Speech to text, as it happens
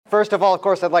First of all, of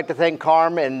course, I'd like to thank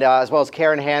Carm and as well as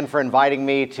Karen Han for inviting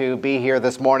me to be here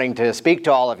this morning to speak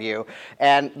to all of you.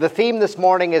 And the theme this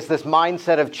morning is this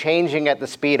mindset of changing at the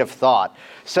speed of thought.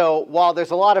 So while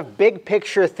there's a lot of big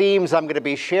picture themes I'm going to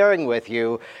be sharing with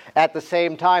you, at the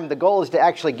same time, the goal is to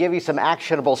actually give you some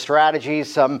actionable strategies,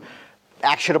 some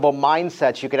actionable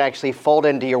mindsets you can actually fold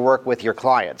into your work with your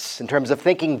clients in terms of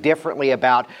thinking differently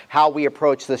about how we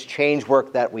approach this change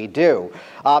work that we do.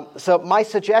 So my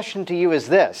suggestion to you is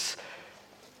this.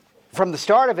 From the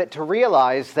start of it, to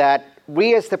realize that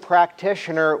we as the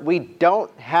practitioner, we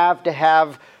don't have to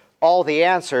have all the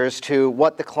answers to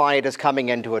what the client is coming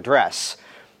in to address.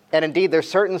 And indeed, there's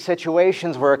certain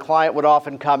situations where a client would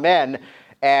often come in,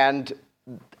 and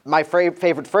my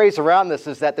favorite phrase around this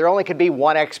is that there only could be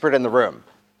one expert in the room.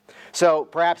 So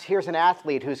perhaps here's an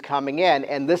athlete who's coming in,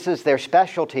 and this is their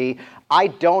specialty. I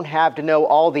don't have to know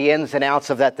all the ins and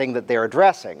outs of that thing that they're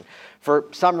addressing. For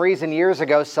some reason, years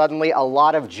ago, suddenly a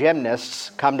lot of gymnasts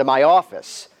come to my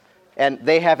office, and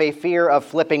they have a fear of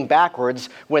flipping backwards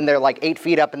when they're like 8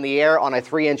 feet up in the air on a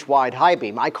 3-inch wide high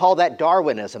beam. I call that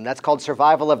Darwinism. That's called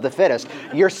survival of the fittest.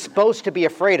 You're supposed to be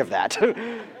afraid of that.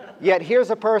 Yet here's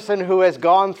a person who has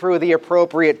gone through the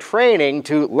appropriate training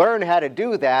to learn how to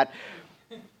do that,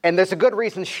 and there's a good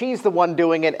reason she's the one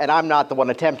doing it and I'm not the one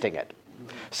attempting it.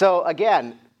 So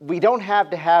again, we don't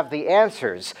have to have the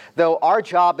answers, though our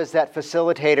job as that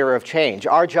facilitator of change,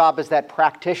 our job as that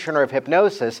practitioner of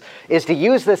hypnosis, is to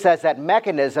use this as that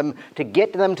mechanism to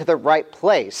get them to the right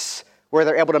place where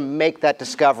they're able to make that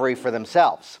discovery for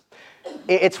themselves.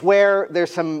 It's where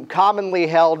there's some commonly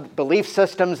held belief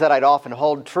systems that I'd often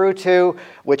hold true to,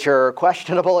 which are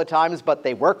questionable at times, but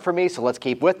they work for me, so let's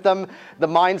keep with them. The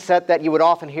mindset that you would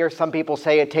often hear some people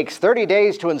say it takes 30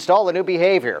 days to install a new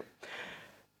behavior,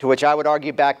 to which I would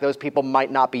argue back those people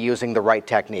might not be using the right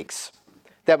techniques.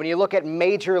 That when you look at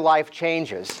major life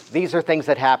changes, these are things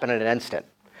that happen in an instant.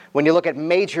 When you look at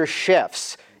major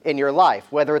shifts in your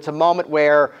life, whether it's a moment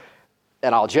where,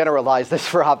 and I'll generalize this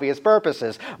for obvious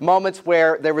purposes, moments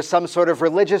where there was some sort of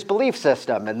religious belief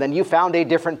system and then you found a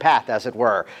different path, as it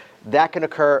were. That can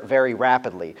occur very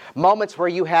rapidly. Moments where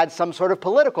you had some sort of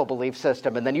political belief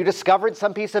system and then you discovered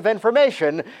some piece of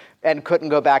information and couldn't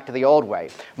go back to the old way.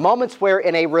 Moments where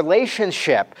in a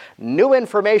relationship, new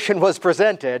information was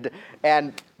presented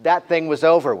and that thing was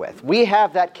over with. We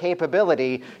have that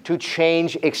capability to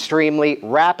change extremely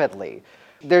rapidly.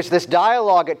 There's this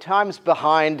dialogue at times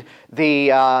behind the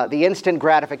instant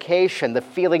gratification, the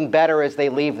feeling better as they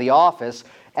leave the office,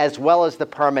 as well as the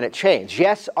permanent change.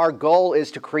 Yes, our goal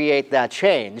is to create that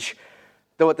change,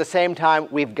 though at the same time,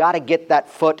 we've got to get that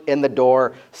foot in the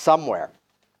door somewhere.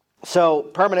 So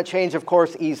permanent change, of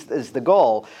course, is the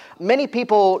goal. Many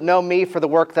people know me for the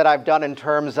work that I've done in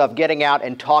terms of getting out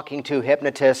and talking to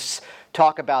hypnotists,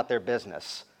 talk about their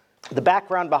business. The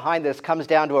background behind this comes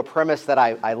down to a premise that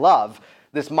I love,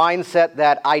 this mindset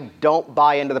that I don't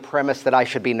buy into the premise that I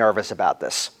should be nervous about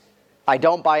this. I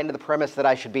don't buy into the premise that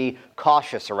I should be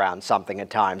cautious around something at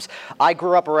times. I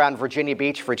grew up around Virginia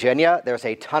Beach, Virginia. There's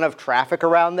a ton of traffic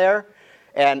around there.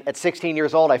 And at 16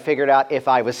 years old, I figured out if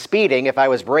I was speeding, if I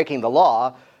was breaking the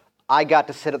law, I got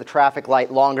to sit at the traffic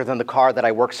light longer than the car that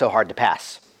I worked so hard to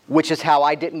pass, which is how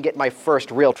I didn't get my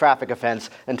first real traffic offense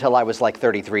until I was like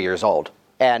 33 years old.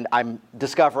 And I'm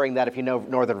discovering that if you know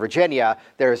Northern Virginia,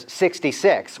 there's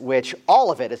 66, which all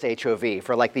of it is HOV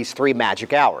for like these 3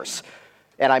 magic hours.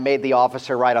 And I made the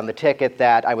officer write on the ticket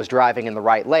that I was driving in the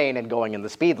right lane and going in the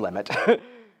speed limit.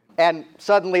 And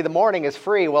suddenly the morning is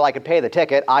free. Well, I could pay the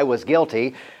ticket. I was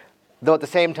guilty. Though at the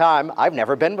same time, I've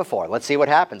never been before. Let's see what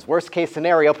happens. Worst case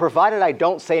scenario, provided I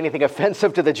don't say anything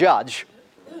offensive to the judge,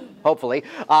 hopefully,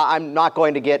 I'm not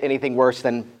going to get anything worse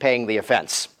than paying the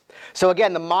offense. So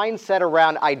again, the mindset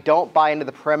around I don't buy into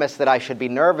the premise that I should be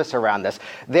nervous around this.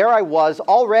 There I was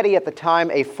already at the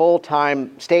time a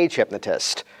full-time stage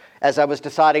hypnotist as I was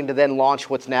deciding to then launch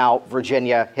what's now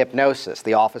Virginia Hypnosis,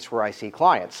 the office where I see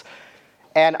clients.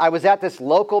 And I was at this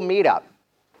local meetup.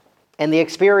 And the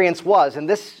experience was, and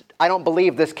this, I don't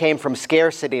believe this came from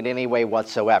scarcity in any way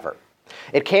whatsoever.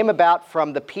 It came about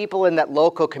from the people in that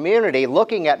local community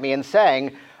looking at me and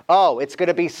saying, oh, it's going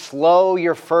to be slow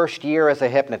your first year as a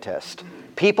hypnotist.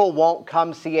 People won't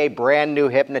come see a brand new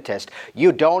hypnotist.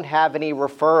 You don't have any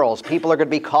referrals. People are going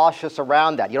to be cautious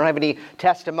around that. You don't have any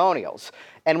testimonials.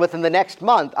 And within the next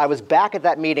month, I was back at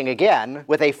that meeting again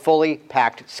with a fully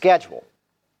packed schedule.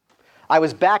 I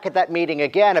was back at that meeting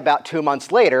again about 2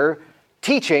 months later,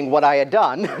 teaching what I had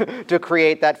done to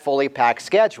create that fully packed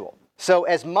schedule. So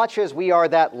as much as we are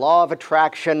that law of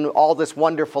attraction, all this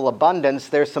wonderful abundance,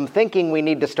 there's some thinking we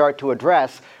need to start to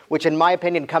address, which in my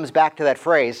opinion comes back to that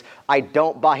phrase, I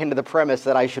don't buy into the premise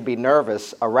that I should be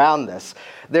nervous around this.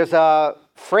 There's a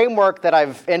framework that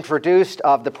I've introduced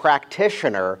of the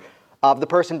practitioner, of the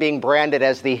person being branded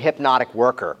as the hypnotic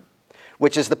worker,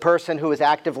 which is the person who is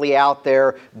actively out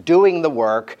there doing the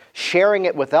work, sharing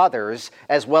it with others,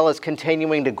 as well as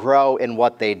continuing to grow in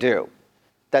what they do.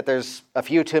 That there's a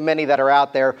few too many that are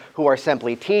out there who are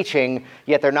simply teaching,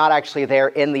 yet they're not actually there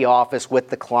in the office with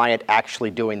the client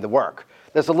actually doing the work.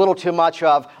 There's a little too much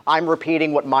of, I'm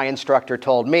repeating what my instructor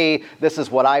told me, this is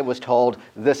what I was told,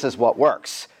 this is what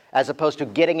works, as opposed to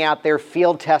getting out there,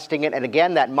 field testing it, and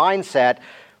again, that mindset,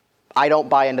 I don't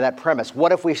buy into that premise.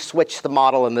 What if we switch the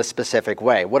model in this specific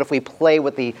way? What if we play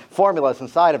with the formulas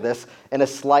inside of this in a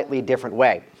slightly different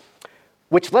way?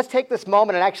 Which, let's take this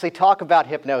moment and actually talk about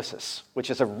hypnosis, which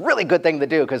is a really good thing to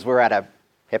do because we're at a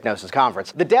hypnosis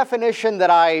conference. The definition that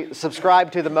I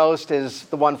subscribe to the most is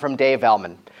the one from Dave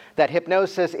Ellman, that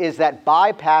hypnosis is that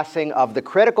bypassing of the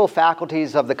critical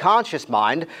faculties of the conscious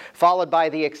mind, followed by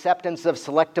the acceptance of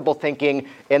selectable thinking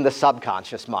in the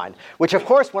subconscious mind. Which, of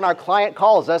course, when our client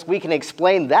calls us, we can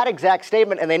explain that exact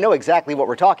statement and they know exactly what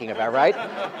we're talking about, right?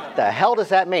 The hell does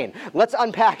that mean? Let's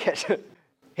unpack it.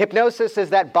 Hypnosis is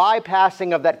that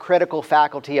bypassing of that critical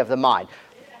faculty of the mind.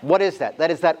 What is that?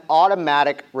 That is that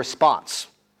automatic response.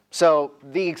 So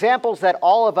the examples that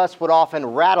all of us would often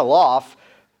rattle off,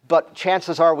 but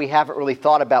chances are we haven't really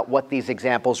thought about what these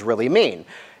examples really mean.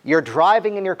 You're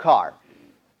driving in your car.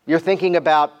 You're thinking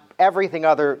about everything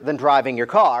other than driving your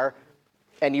car,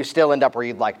 and you still end up where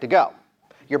you'd like to go.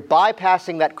 You're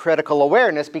bypassing that critical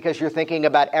awareness because you're thinking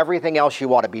about everything else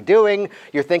you ought to be doing.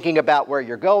 You're thinking about where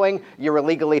you're going. You're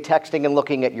illegally texting and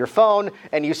looking at your phone,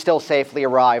 and you still safely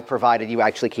arrive provided you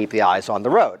actually keep the eyes on the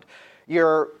road.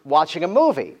 You're watching a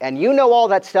movie, and you know all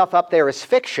that stuff up there is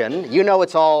fiction. You know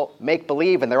it's all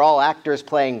make-believe, and they're all actors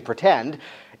playing pretend,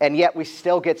 and yet we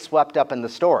still get swept up in the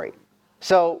story.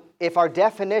 So if our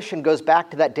definition goes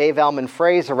back to that Dave Ellman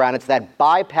phrase around it's that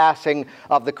bypassing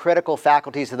of the critical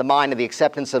faculties of the mind and the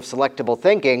acceptance of selectable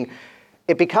thinking,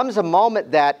 it becomes a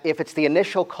moment that if it's the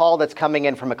initial call that's coming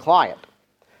in from a client,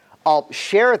 I'll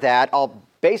share that, I'll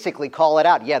basically call it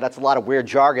out. Yeah, that's a lot of weird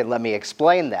jargon, let me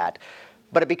explain that.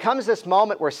 But it becomes this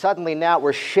moment where suddenly now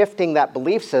we're shifting that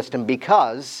belief system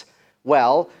because,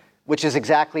 well, which is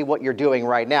exactly what you're doing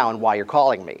right now and why you're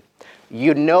calling me.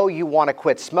 You know you want to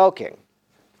quit smoking,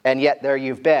 and yet there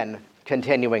you've been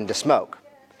continuing to smoke.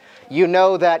 You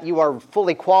know that you are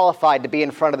fully qualified to be in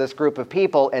front of this group of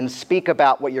people and speak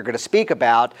about what you're going to speak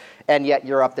about, and yet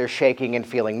you're up there shaking and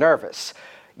feeling nervous.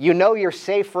 You know you're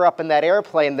safer up in that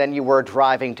airplane than you were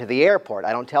driving to the airport.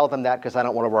 I don't tell them that because I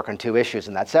don't want to work on two issues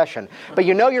in that session. But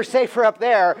you know you're safer up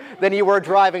there than you were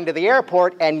driving to the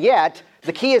airport, and yet,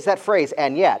 the key is that phrase,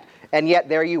 and yet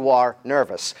there you are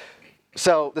nervous.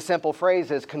 So the simple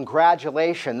phrase is,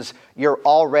 congratulations, you're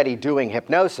already doing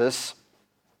hypnosis.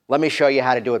 Let me show you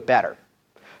how to do it better.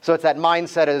 So it's that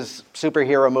mindset as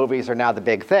superhero movies are now the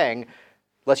big thing.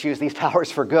 Let's use these powers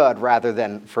for good rather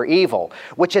than for evil.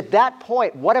 Which at that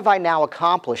point, what have I now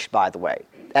accomplished, by the way?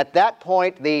 At that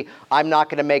point, I'm not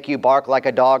going to make you bark like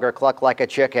a dog or cluck like a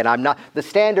chicken. The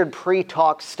standard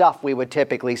pre-talk stuff we would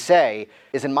typically say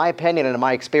is, in my opinion and in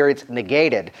my experience,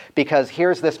 negated. Because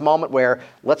here's this moment where,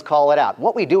 let's call it out.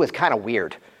 What we do is kind of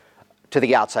weird to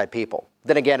the outside people.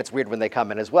 Then again, it's weird when they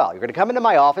come in as well. You're going to come into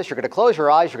my office, you're going to close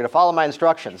your eyes, you're going to follow my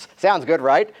instructions. Sounds good,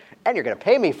 right? And you're going to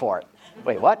pay me for it.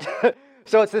 Wait, what?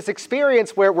 So it's this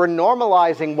experience where we're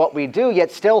normalizing what we do,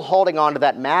 yet still holding on to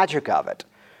that magic of it.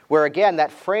 Where again,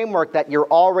 that framework that you're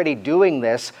already doing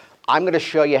this, I'm going to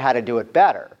show you how to do it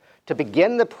better. To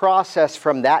begin the process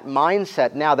from that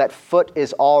mindset, now that foot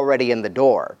is already in the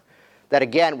door. That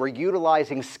again, we're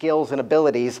utilizing skills and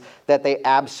abilities that they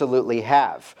absolutely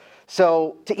have.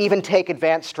 So to even take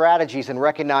advanced strategies and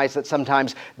recognize that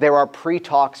sometimes there are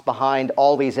pre-talks behind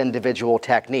all these individual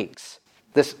techniques.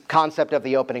 This concept of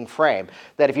the opening frame,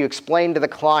 that if you explain to the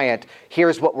client,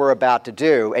 here's what we're about to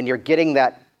do, and you're getting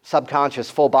that subconscious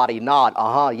full body nod,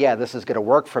 yeah, this is going to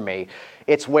work for me.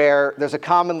 It's where there's a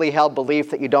commonly held belief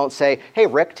that you don't say, hey,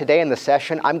 Rick, today in the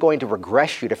session, I'm going to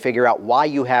regress you to figure out why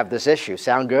you have this issue.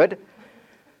 Sound good?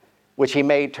 Which he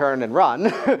may turn and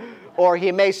run, or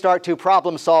he may start to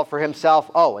problem solve for himself.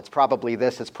 Oh, it's probably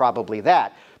this, it's probably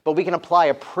that. But we can apply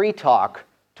a pre-talk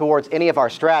towards any of our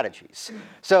strategies.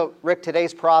 So, Rick,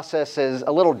 today's process is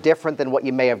a little different than what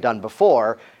you may have done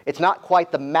before. It's not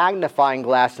quite the magnifying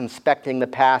glass inspecting the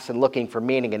past and looking for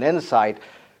meaning and insight.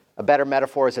 A better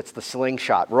metaphor is it's the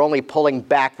slingshot. We're only pulling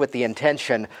back with the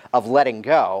intention of letting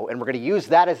go, and we're going to use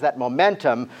that as that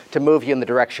momentum to move you in the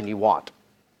direction you want.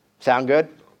 Sound good?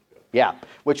 Yeah.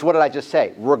 Which, what did I just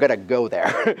say? We're going to go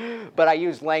there. But I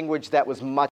used language that was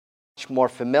much more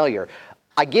familiar.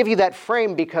 I give you that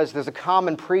frame because there's a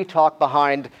common pre-talk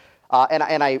behind,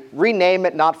 and I rename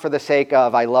it not for the sake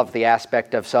of I love the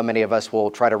aspect of so many of us will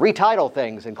try to retitle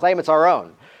things and claim it's our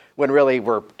own, when really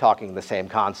we're talking the same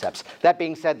concepts. That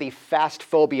being said, the fast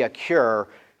phobia cure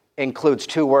includes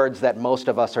two words that most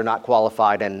of us are not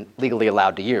qualified and legally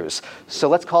allowed to use. So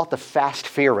let's call it the fast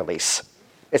fear release.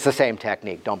 It's the same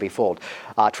technique, don't be fooled.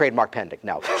 Trademark pending,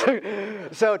 no.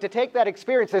 So to take that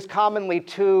experience, there's commonly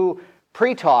two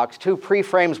pre-talks, two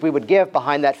pre-frames we would give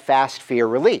behind that fast fear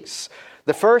release.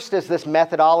 The first is this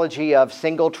methodology of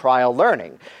single trial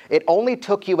learning. It only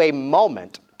took you a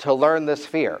moment to learn this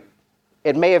fear.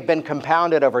 It may have been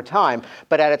compounded over time,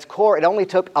 but at its core, it only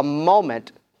took a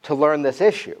moment to learn this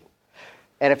issue.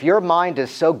 And if your mind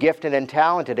is so gifted and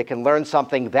talented, it can learn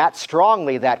something that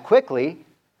strongly, that quickly,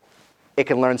 it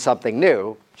can learn something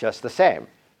new just the same.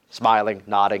 Smiling,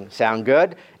 nodding, sound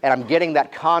good, and I'm getting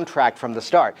that contract from the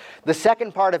start. The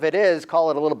second part of it is, call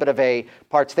it a little bit of a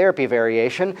parts therapy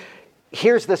variation.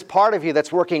 Here's this part of you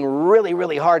that's working really,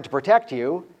 really hard to protect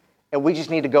you, and we just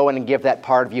need to go in and give that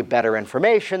part of you better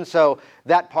information so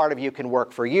that part of you can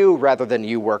work for you rather than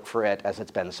you work for it as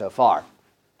it's been so far.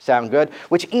 Sound good?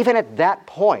 Which even at that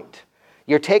point,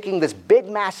 you're taking this big,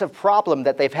 massive problem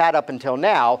that they've had up until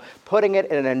now, putting it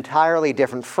in an entirely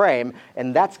different frame,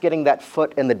 and that's getting that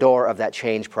foot in the door of that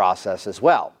change process as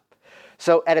well.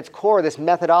 So at its core, this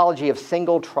methodology of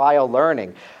single trial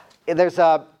learning, there's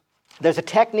a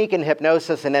technique in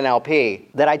hypnosis and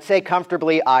NLP that I'd say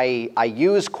comfortably I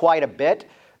use quite a bit,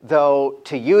 though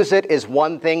to use it is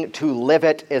one thing, to live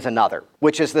it is another,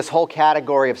 which is this whole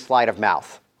category of sleight of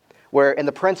mouth, where in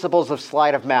the principles of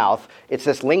sleight of mouth, it's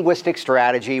this linguistic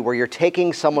strategy where you're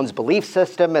taking someone's belief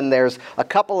system, and there's a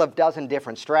couple of dozen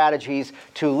different strategies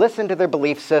to listen to their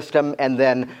belief system and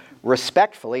then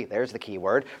respectfully, there's the key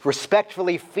word,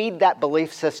 respectfully feed that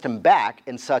belief system back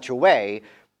in such a way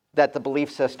that the belief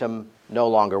system no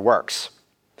longer works.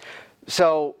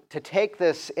 So to take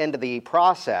this into the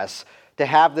process, to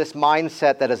have this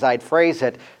mindset that, as I'd phrase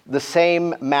it, the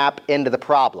same map into the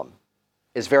problem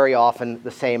is very often the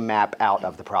same map out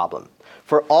of the problem.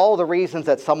 For all the reasons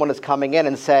that someone is coming in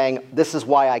and saying, this is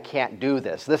why I can't do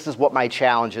this, this is what my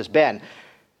challenge has been,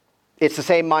 it's the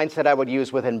same mindset I would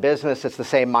use within business, it's the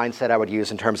same mindset I would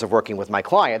use in terms of working with my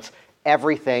clients.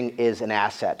 Everything is an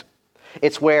asset.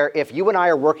 It's where if you and I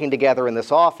are working together in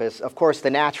this office, of course, the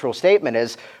natural statement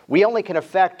is we only can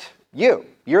affect you.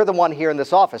 You're the one here in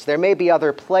this office. There may be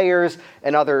other players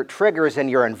and other triggers in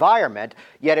your environment,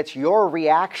 yet it's your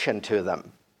reaction to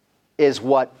them is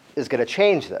what is going to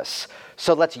change this.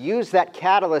 So let's use that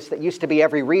catalyst that used to be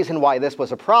every reason why this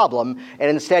was a problem, and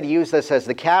instead use this as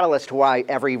the catalyst why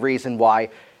every reason why,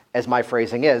 as my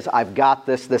phrasing is, I've got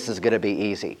this, this is going to be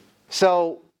easy.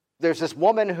 So there's this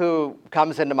woman who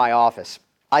comes into my office.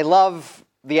 I love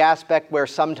the aspect where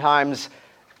sometimes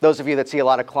those of you that see a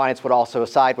lot of clients would also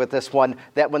side with this one,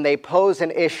 that when they pose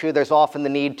an issue, there's often the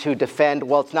need to defend,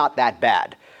 well, it's not that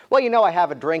bad. Well, you know, I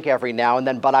have a drink every now and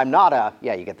then, but I'm not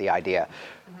yeah, you get the idea.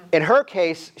 Mm-hmm. In her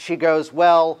case, she goes,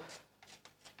 well,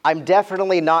 I'm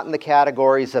definitely not in the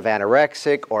categories of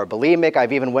anorexic or bulimic.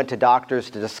 I've even went to doctors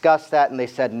to discuss that, and they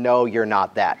said, no, you're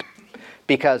not that.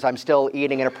 Because I'm still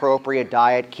eating an appropriate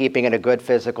diet, keeping in a good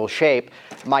physical shape.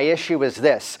 My issue is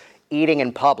this, eating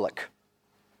in public.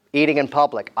 Eating in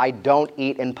public. I don't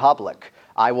eat in public.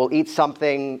 I will eat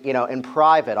something, in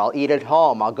private. I'll eat at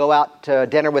home. I'll go out to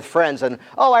dinner with friends and,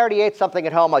 I already ate something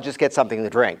at home. I'll just get something to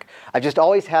drink. I've just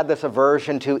always had this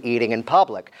aversion to eating in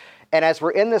public. And as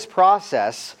we're in this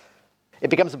process, it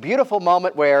becomes a beautiful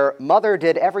moment where Mother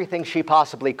did everything she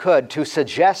possibly could to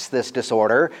suggest this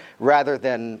disorder rather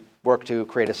than work to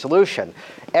create a solution.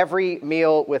 Every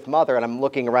meal with Mother, and I'm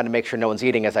looking around to make sure no one's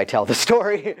eating as I tell the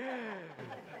story.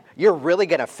 You're really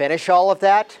going to finish all of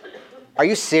that? Are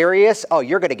you serious? Oh,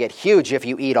 you're going to get huge if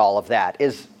you eat all of that,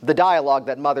 is the dialogue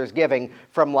that Mother's giving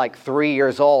from like 3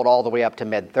 years old all the way up to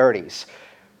mid-30s.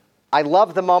 I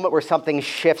love the moment where something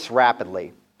shifts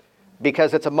rapidly,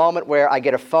 because it's a moment where I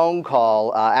get a phone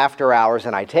call after hours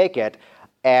and I take it,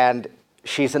 and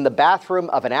she's in the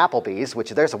bathroom of an Applebee's, which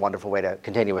there's a wonderful way to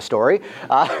continue a story.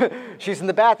 She's in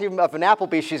the bathroom of an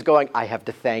Applebee's. She's going, I have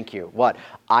to thank you. What?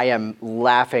 I am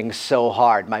laughing so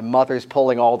hard. My mother's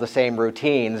pulling all the same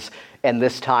routines, and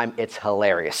this time it's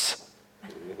hilarious.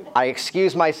 I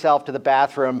excused myself to the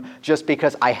bathroom just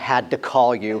because I had to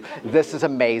call you. This is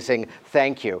amazing.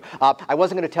 Thank you. I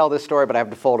wasn't going to tell this story, but I have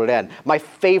to fold it in. My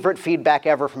favorite feedback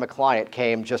ever from a client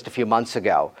came just a few months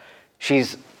ago.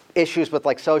 She's issues with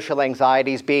like social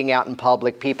anxieties, being out in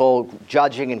public, people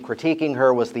judging and critiquing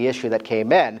her was the issue that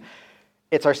came in.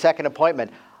 It's our second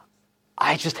appointment.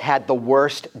 I just had the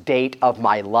worst date of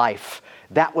my life.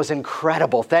 That was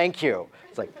incredible. Thank you.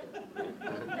 It's like,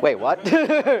 wait, what?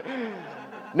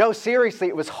 No, seriously,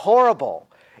 it was horrible.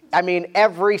 I mean,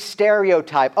 every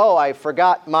stereotype. Oh, I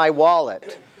forgot my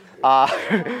wallet.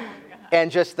 And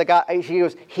just the guy,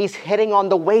 he's hitting on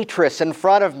the waitress in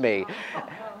front of me.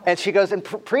 And she goes, and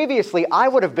previously I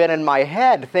would have been in my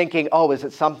head thinking, oh, is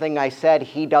it something I said?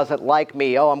 He doesn't like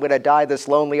me. Oh, I'm going to die this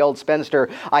lonely old spinster.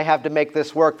 I have to make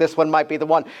this work. This one might be the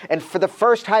one. And for the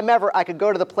first time ever, I could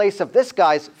go to the place of this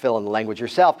guy's, fill in the language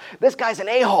yourself, this guy's an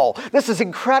a-hole. This is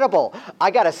incredible.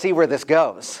 I got to see where this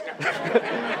goes.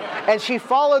 And she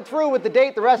followed through with the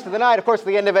date the rest of the night. Of course, at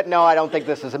the end of it, no, I don't think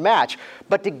this is a match.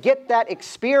 But to get that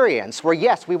experience where,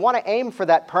 yes, we want to aim for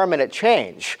that permanent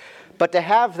change, but to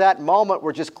have that moment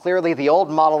where just clearly the old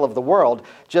model of the world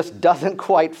just doesn't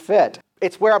quite fit.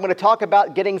 It's where I'm going to talk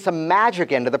about getting some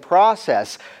magic into the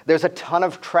process. There's a ton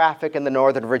of traffic in the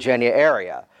Northern Virginia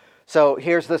area. So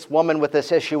here's this woman with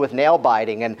this issue with nail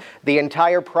biting, and the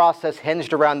entire process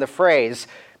hinged around the phrase,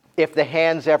 if the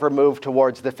hands ever move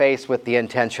towards the face with the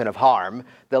intention of harm,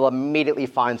 they'll immediately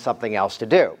find something else to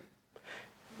do.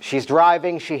 She's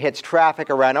driving, she hits traffic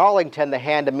around Arlington, the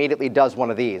hand immediately does one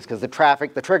of these, because the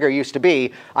trigger used to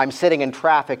be, I'm sitting in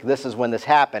traffic, this is when this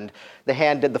happened. The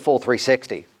hand did the full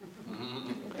 360.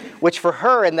 Which for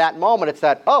her in that moment, it's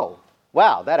that, oh,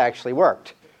 wow, that actually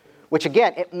worked. Which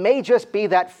again, it may just be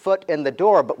that foot in the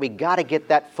door, but we got to get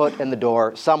that foot in the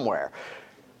door somewhere.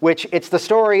 Which it's the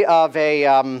story of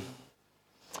a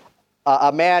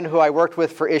man who I worked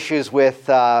with for issues with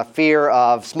fear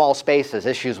of small spaces,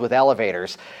 issues with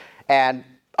elevators. And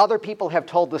other people have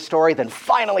told the story, then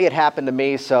finally it happened to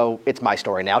me, so it's my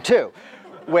story now too.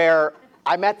 Where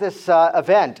I'm at this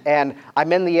event, and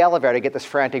I'm in the elevator, I get this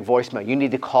frantic voicemail, you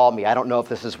need to call me, I don't know if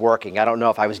this is working, I don't know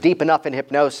if I was deep enough in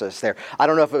hypnosis there, I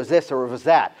don't know if it was this or it was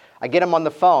that. I get him on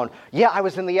the phone, yeah, I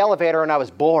was in the elevator and I was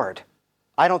bored.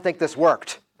 I don't think this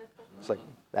worked. It's like,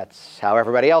 that's how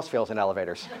everybody else feels in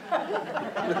elevators.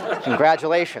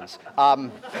 Congratulations.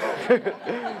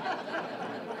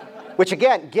 Which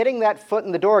again, getting that foot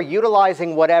in the door,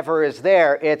 utilizing whatever is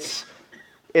there, it's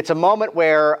a moment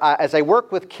where, as I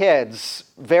work with kids,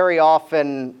 very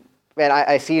often, and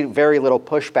I see very little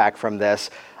pushback from this,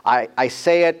 I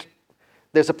say it,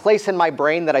 there's a place in my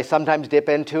brain that I sometimes dip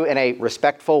into in a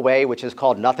respectful way, which is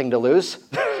called nothing to lose,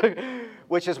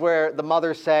 which is where the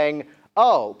mother's saying,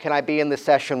 oh, can I be in this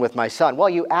session with my son? Well,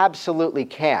 you absolutely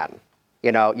can.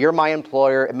 You know, you're my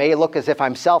employer. It may look as if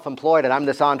I'm self-employed and I'm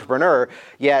this entrepreneur,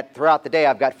 yet throughout the day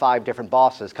I've got 5 different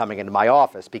bosses coming into my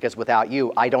office because without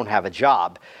you, I don't have a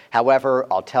job. However,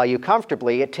 I'll tell you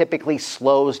comfortably, it typically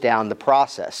slows down the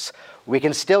process. We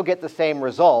can still get the same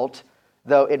result,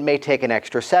 though it may take an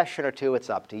extra session or 2. It's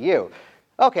up to you.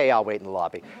 Okay, I'll wait in the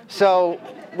lobby. So,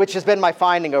 which has been my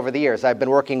finding over the years. I've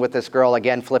been working with this girl,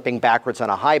 again, flipping backwards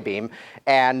on a high beam,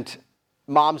 and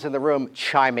mom's in the room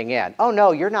chiming in. Oh,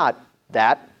 no, you're not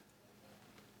that.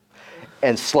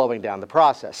 And slowing down the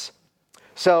process.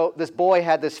 So this boy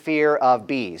had this fear of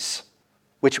bees,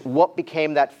 which what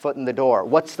became that foot in the door?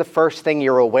 What's the first thing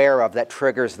you're aware of that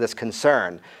triggers this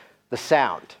concern? The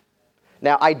sound.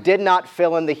 Now, I did not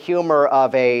fill in the humor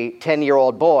of a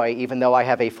 10-year-old boy, even though I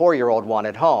have a 4-year-old one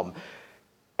at home.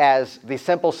 As the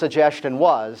simple suggestion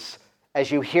was,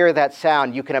 as you hear that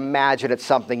sound, you can imagine it's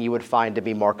something you would find to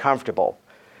be more comfortable.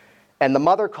 And the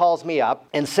mother calls me up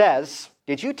and says,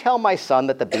 did you tell my son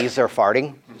that the bees are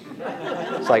farting?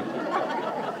 It's like,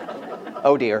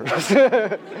 oh dear.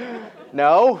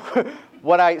 No.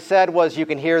 What I said was you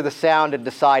can hear the sound and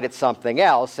decide it's something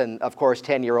else. And of course,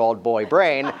 10-year-old boy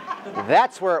brain,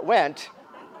 that's where it went.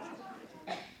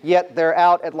 Yet they're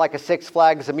out at like a Six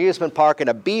Flags amusement park and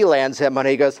a bee lands him and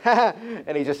he goes, ha,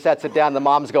 and he just sets it down. The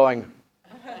mom's going,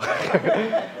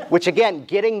 which again,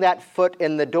 getting that foot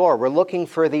in the door. We're looking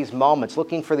for these moments,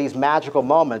 looking for these magical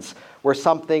moments where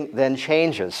something then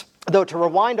changes. Though to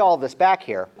rewind all this back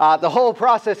here, the whole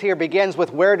process here begins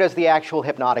with where does the actual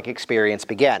hypnotic experience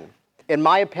begin? In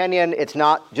my opinion, it's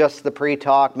not just the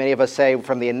pre-talk. Many of us say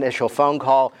from the initial phone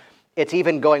call, it's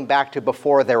even going back to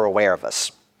before they're aware of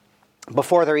us,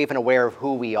 before they're even aware of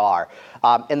who we are.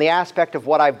 In the aspect of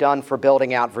what I've done for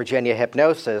building out Virginia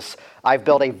Hypnosis, I've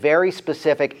built a very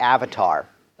specific avatar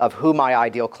of who my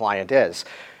ideal client is.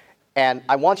 And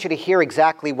I want you to hear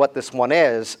exactly what this one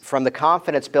is from the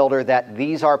confidence builder, that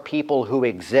these are people who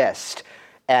exist.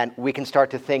 And we can start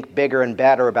to think bigger and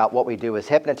better about what we do as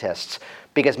hypnotists.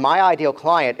 Because my ideal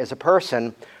client is a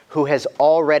person who has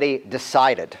already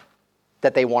decided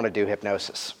that they want to do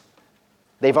hypnosis.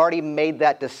 They've already made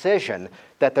that decision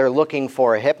that they're looking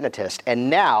for a hypnotist. And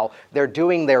now they're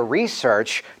doing their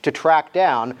research to track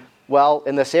down, well,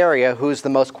 in this area, who's the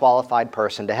most qualified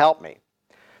person to help me.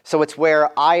 So it's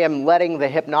where I am letting the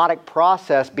hypnotic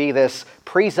process be this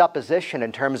presupposition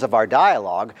in terms of our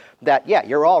dialogue that, yeah,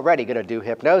 you're already going to do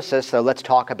hypnosis, so let's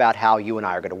talk about how you and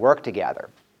I are going to work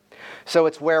together. So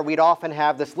it's where we'd often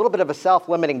have this little bit of a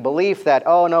self-limiting belief that,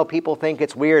 oh no, people think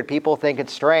it's weird, people think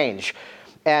it's strange.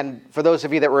 And for those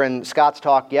of you that were in Scott's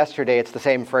talk yesterday, it's the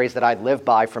same phrase that I'd live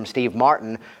by from Steve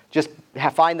Martin. Just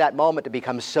find that moment to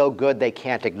become so good they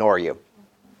can't ignore you.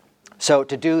 So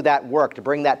to do that work, to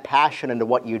bring that passion into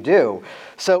what you do.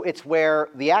 So it's where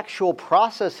the actual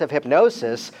process of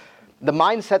hypnosis, the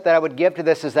mindset that I would give to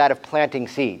this is that of planting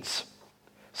seeds.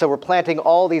 So we're planting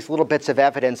all these little bits of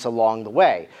evidence along the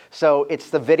way. So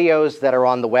it's the videos that are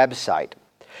on the website,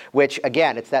 which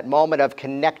again, it's that moment of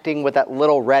connecting with that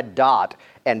little red dot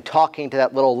and talking to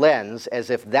that little lens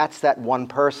as if that's that one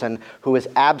person who is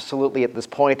absolutely at this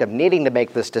point of needing to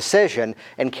make this decision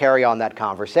and carry on that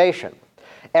conversation.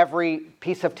 Every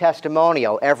piece of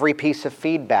testimonial, every piece of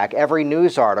feedback, every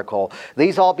news article,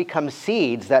 these all become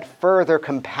seeds that further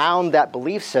compound that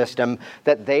belief system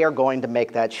that they are going to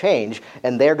make that change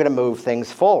and they're going to move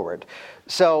things forward.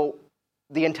 So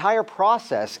the entire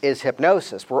process is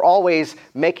hypnosis. We're always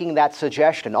making that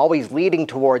suggestion, always leading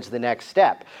towards the next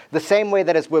step. The same way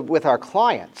that is with our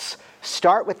clients.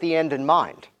 Start with the end in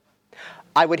mind.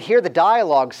 I would hear the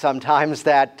dialogue sometimes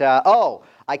that,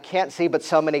 I can't see but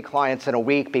so many clients in a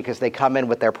week because they come in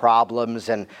with their problems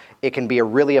and it can be a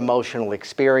really emotional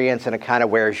experience and it kind of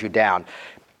wears you down.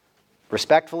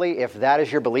 Respectfully, if that is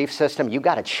your belief system, you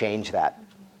got to change that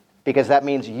because that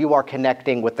means you are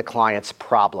connecting with the client's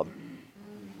problem.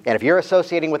 And if you're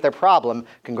associating with their problem,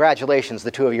 congratulations,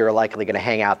 the two of you are likely going to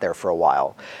hang out there for a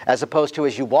while. As opposed to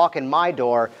as you walk in my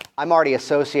door, I'm already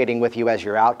associating with you as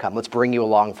your outcome. Let's bring you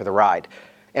along for the ride.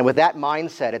 And with that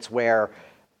mindset, it's where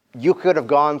you could have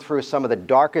gone through some of the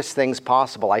darkest things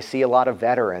possible. I see a lot of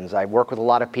veterans. I work with a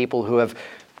lot of people who have,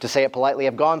 to say it politely,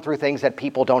 have gone through things that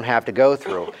people don't have to go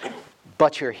through.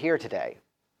 But you're here today,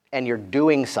 and you're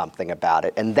doing something about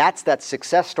it. And that's that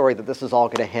success story that this is all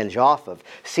going to hinge off of.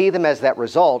 See them as that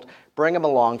result, bring them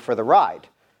along for the ride.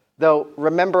 Though,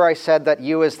 remember I said that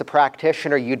you as the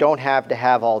practitioner, you don't have to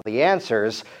have all the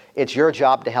answers. It's your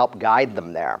job to help guide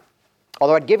them there.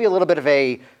 Although I'd give you a little bit of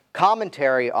a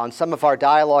commentary on some of our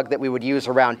dialogue that we would use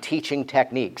around teaching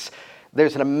techniques.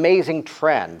 There's an amazing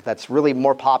trend that's really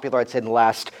more popular, I'd say, in the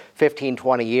last 15,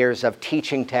 20 years of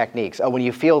teaching techniques. Oh, when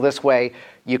you feel this way,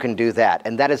 you can do that.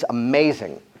 And that is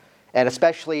amazing. And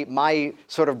especially my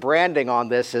sort of branding on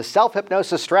this is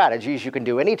self-hypnosis strategies you can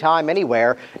do anytime,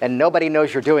 anywhere, and nobody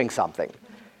knows you're doing something.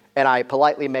 And I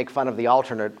politely make fun of the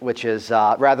alternate, which is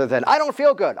rather than, I don't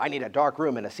feel good, I need a dark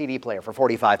room and a CD player for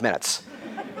 45 minutes.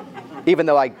 Even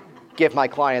though I give my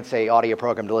clients an audio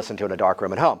program to listen to in a dark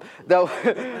room at home. Though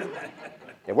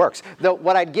it works. Though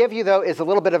what I'd give you, though, is a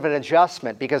little bit of an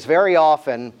adjustment because very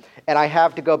often, and I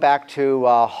have to go back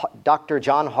to Dr.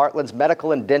 John Hartland's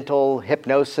Medical and Dental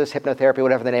Hypnosis, Hypnotherapy,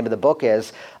 whatever the name of the book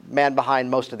is, man behind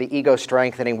most of the ego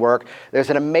strengthening work. There's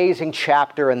an amazing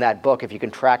chapter in that book, if you can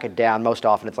track it down. Most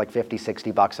often it's like $50,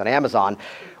 $60 on Amazon,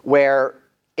 where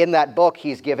in that book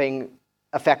he's giving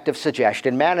effective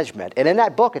suggestion management. And in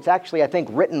that book, it's actually, I think,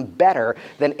 written better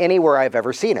than anywhere I've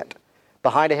ever seen it.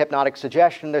 Behind a hypnotic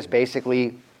suggestion, there's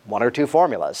basically one or two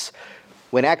formulas.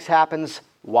 When X happens,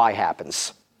 Y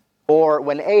happens. Or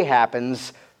when A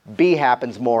happens, B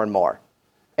happens more and more.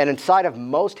 And inside of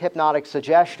most hypnotic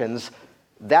suggestions,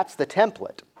 that's the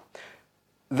template.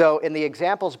 Though in the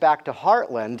examples back to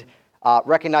Hartland,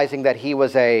 recognizing that he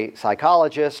was a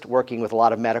psychologist working with a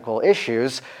lot of medical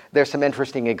issues, there's some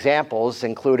interesting examples,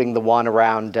 including the one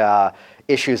around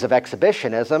issues of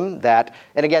exhibitionism that,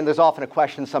 and again, there's often a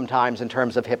question sometimes in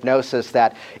terms of hypnosis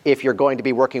that if you're going to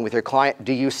be working with your client,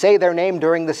 do you say their name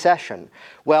during the session?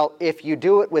 Well, if you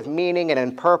do it with meaning and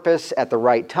in purpose at the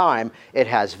right time, it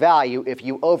has value. If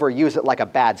you overuse it like a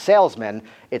bad salesman,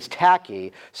 it's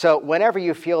tacky. So whenever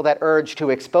you feel that urge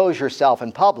to expose yourself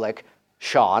in public,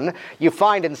 Sean, you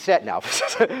find instead, no.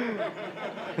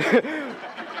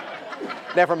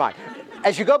 Never mind.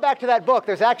 As you go back to that book,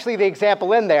 there's actually the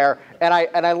example in there, and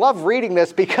I love reading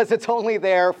this because it's only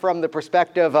there from the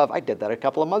perspective of, I did that a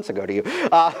couple of months ago to you.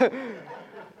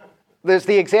 There's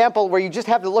the example where you just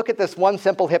have to look at this one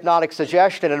simple hypnotic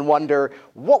suggestion and wonder,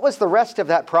 what was the rest of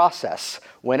that process?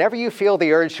 Whenever you feel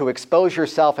the urge to expose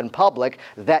yourself in public,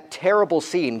 that terrible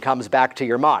scene comes back to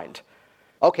your mind.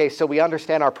 Okay, so we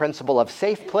understand our principle of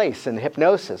safe place in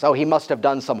hypnosis. Oh, he must have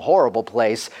done some horrible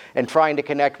place, and trying to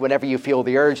connect whenever you feel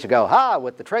the urge to go,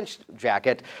 with the trench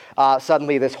jacket,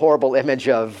 suddenly this horrible image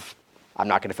of, I'm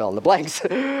not going to fill in the blanks,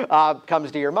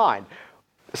 comes to your mind.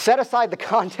 Set aside the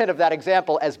content of that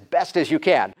example as best as you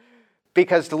can.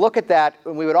 Because to look at that,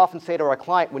 we would often say to our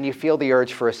client, when you feel the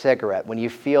urge for a cigarette, when you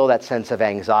feel that sense of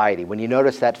anxiety, when you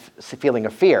notice that feeling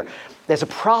of fear, there's a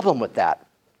problem with that.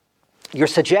 You're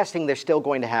suggesting they're still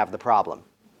going to have the problem.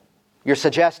 You're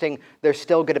suggesting they're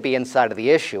still going to be inside of the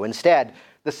issue. Instead,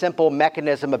 the simple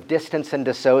mechanism of distance and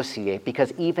dissociate,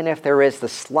 because even if there is the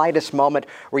slightest moment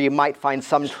where you might find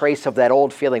some trace of that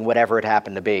old feeling, whatever it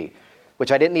happened to be,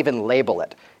 which I didn't even label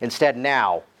it. Instead,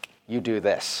 now you do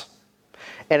this.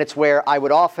 And it's where I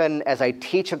would often, as I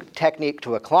teach a technique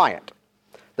to a client,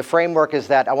 the framework is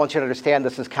that I want you to understand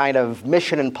this is kind of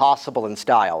Mission Impossible in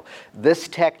style. This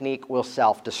technique will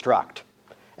self-destruct.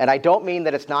 And I don't mean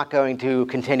that it's not going to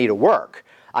continue to work.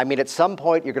 I mean, at some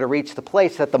point, you're going to reach the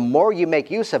place that the more you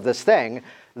make use of this thing,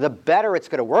 the better it's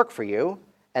going to work for you.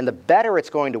 And the better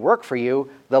it's going to work for you,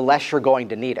 the less you're going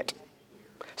to need it.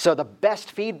 So the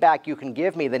best feedback you can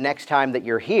give me the next time that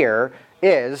you're here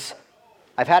is,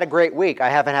 I've had a great week. I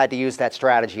haven't had to use that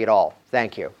strategy at all.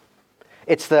 Thank you.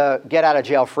 It's the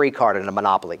get-out-of-jail-free card in a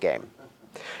Monopoly game.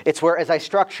 It's where, as I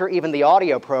structure even the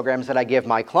audio programs that I give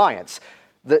my clients,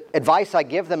 the advice I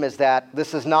give them is that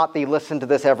this is not the listen to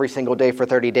this every single day for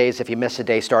 30 days. If you miss a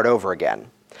day, start over again.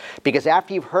 Because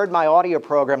after you've heard my audio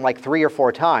program like 3 or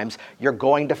 4 times, you're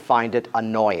going to find it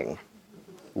annoying.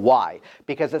 Why?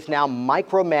 Because it's now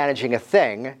micromanaging a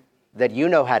thing that you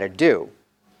know how to do.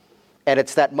 And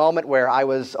it's that moment where I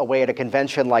was away at a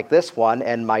convention like this one,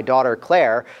 and my daughter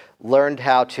Claire learned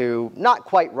how to not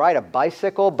quite ride a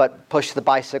bicycle, but push the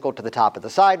bicycle to the top of the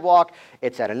sidewalk.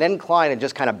 It's at an incline and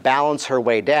just kind of balance her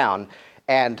way down.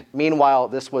 And meanwhile,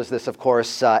 this was, of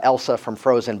course, Elsa from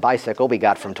Frozen bicycle we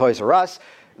got from Toys R Us,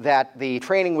 that the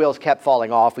training wheels kept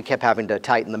falling off. We kept having to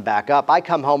tighten them back up. I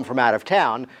come home from out of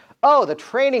town. Oh, the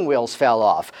training wheels fell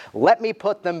off. Let me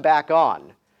put them back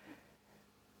on.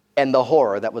 And the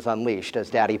horror that was unleashed as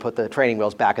Daddy put the training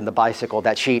wheels back in the bicycle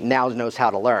that she now knows how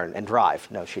to learn and drive.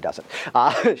 No, she doesn't.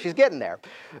 She's getting there.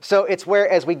 So it's where,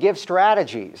 as we give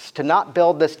strategies to not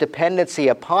build this dependency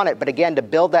upon it, but again, to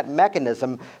build that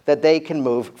mechanism that they can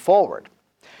move forward.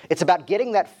 It's about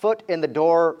getting that foot in the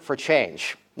door for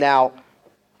change. Now,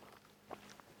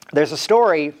 there's a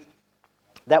story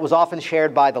that was often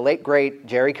shared by the late, great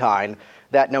Jerry Kine,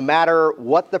 that no matter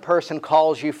what the person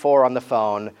calls you for on the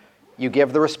phone, you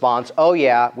give the response, oh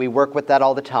yeah, we work with that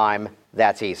all the time,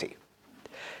 that's easy.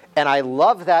 And I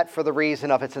love that for the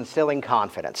reason of it's instilling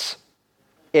confidence.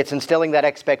 It's instilling that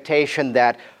expectation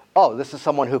that, oh, this is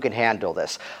someone who can handle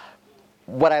this.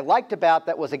 What I liked about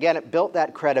that was, again, it built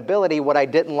that credibility. What I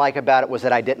didn't like about it was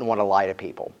that I didn't want to lie to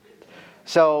people.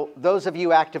 So those of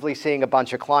you actively seeing a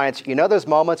bunch of clients, you know those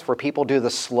moments where people do the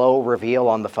slow reveal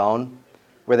on the phone,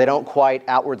 where they don't quite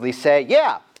outwardly say,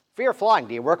 yeah, fear of flying,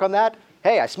 do you work on that?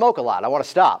 Hey, I smoke a lot, I want to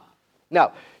stop.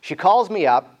 No, she calls me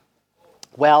up.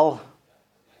 Well,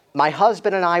 my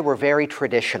husband and I were very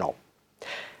traditional.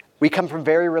 We come from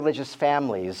very religious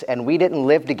families, and we didn't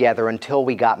live together until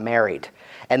we got married.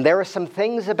 And there are some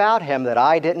things about him that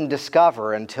I didn't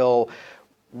discover until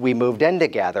we moved in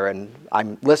together. And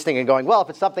I'm listening and going, well, if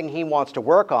it's something he wants to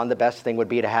work on, the best thing would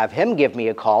be to have him give me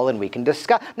a call and we can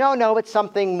discuss. No, it's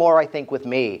something more, I think, with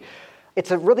me.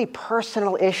 It's a really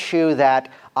personal issue that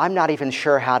I'm not even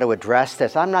sure how to address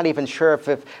this. I'm not even sure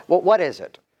what is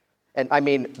it? And I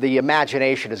mean, the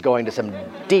imagination is going to some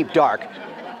deep, dark,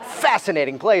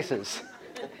 fascinating places.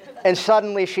 And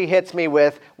suddenly she hits me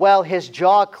with, well, his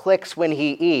jaw clicks when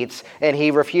he eats, and he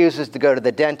refuses to go to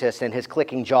the dentist, and his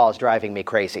clicking jaw is driving me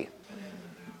crazy.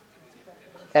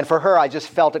 And for her, I just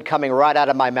felt it coming right out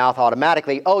of my mouth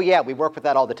automatically. Oh yeah, we work with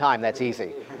that all the time, that's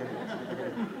easy.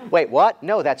 Wait, what?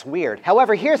 No, that's weird.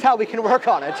 However, here's how we can work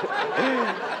on it.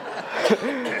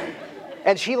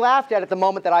 And she laughed at it the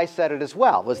moment that I said it as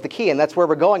well, was the key, and that's where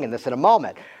we're going in this in a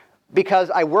moment. Because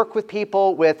I work with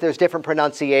people there's different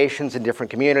pronunciations in different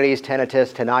communities,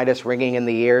 tinnitus, ringing in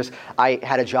the ears. I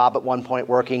had a job at one point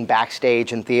working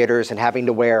backstage in theaters and having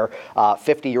to wear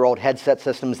 50-year-old headset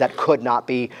systems that could not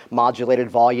be modulated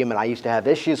volume, and I used to have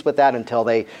issues with that until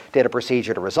they did a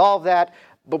procedure to resolve that.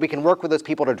 but we can work with those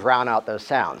people to drown out those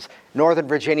sounds. Northern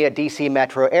Virginia, D.C.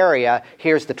 metro area,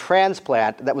 here's the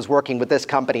transplant that was working with this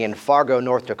company in Fargo,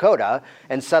 North Dakota,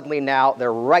 and suddenly now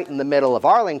they're right in the middle of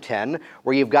Arlington,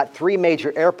 where you've got 3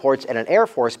 major airports and an Air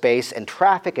Force base and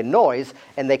traffic and noise,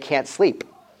 and they can't sleep,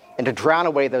 and to drown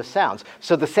away those sounds.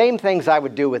 So the same things I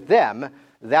would do with them,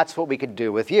 that's what we could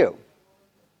do with you.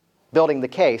 Building the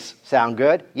case, sound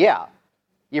good? Yeah.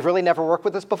 You've really never worked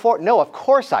with us before? No, of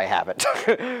course I haven't.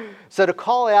 So to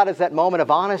call it out is that moment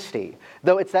of honesty,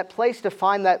 though it's that place to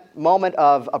find that moment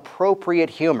of appropriate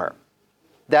humor.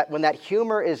 That when that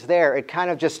humor is there, it kind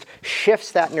of just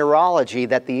shifts that neurology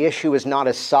that the issue is not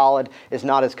as solid, is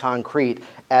not as concrete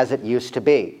as it used to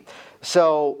be.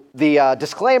 So the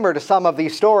disclaimer to some of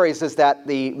these stories is that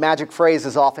the magic phrase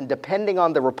is often depending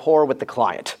on the rapport with the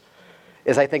client.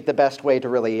 Is, I think, the best way to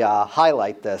really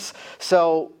highlight this.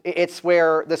 So it's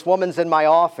where this woman's in my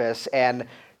office, and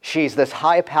she's this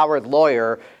high-powered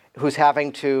lawyer who's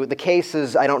having to, the case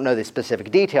is, I don't know the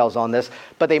specific details on this,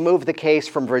 but they moved the case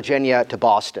from Virginia to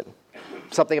Boston.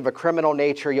 Something of a criminal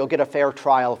nature. You'll get a fair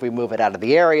trial if we move it out of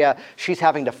the area. She's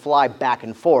having to fly back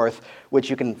and forth,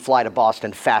 which you can fly to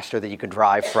Boston faster than you can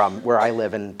drive from where I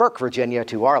live in Burke, Virginia,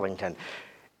 to Arlington.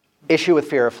 Issue with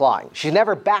fear of flying. She's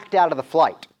never backed out of the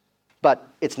flight, but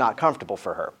it's not comfortable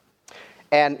for her.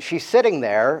 And she's sitting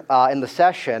there in the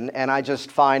session, and I just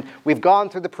find we've gone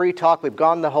through the pre-talk, we've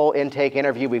gone the whole intake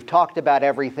interview, we've talked about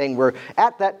everything. We're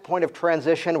at that point of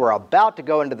transition, we're about to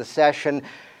go into the session,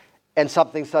 and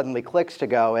something suddenly clicks to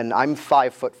go, and I'm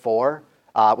 5'4".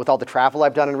 With all the travel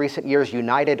I've done in recent years,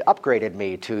 United upgraded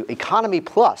me to Economy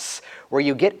Plus, where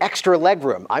you get extra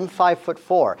legroom. I'm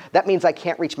 5'4". That means I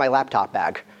can't reach my laptop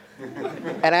bag.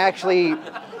 And I actually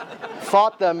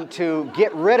fought them to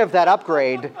get rid of that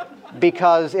upgrade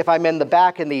because if I'm in the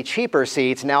back in the cheaper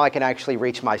seats, now I can actually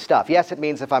reach my stuff. Yes, it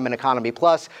means if I'm in Economy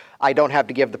Plus, I don't have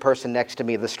to give the person next to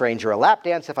me, the stranger, a lap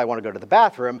dance if I want to go to the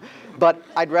bathroom, but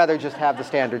I'd rather just have the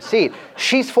standard seat.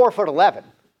 She's 4'11".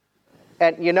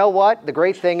 And you know what? The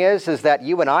great thing is that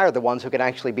you and I are the ones who can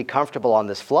actually be comfortable on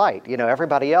this flight. You know,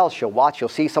 everybody else, you'll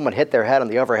see someone hit their head on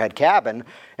the overhead cabin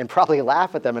and probably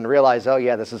laugh at them and realize, oh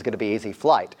yeah, this is going to be an easy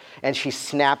flight. And she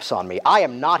snaps on me. I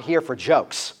am not here for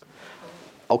jokes.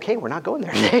 Okay, we're not going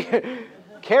there today.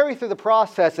 Carry through the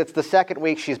process. It's the second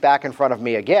week she's back in front of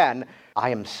me again.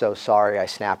 I am so sorry I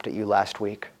snapped at you last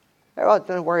week. Oh,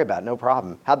 don't worry about it, no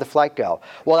problem. How'd the flight go?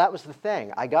 Well, that was the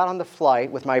thing. I got on the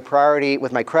flight with my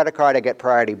credit card, I get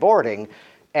priority boarding,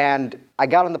 and I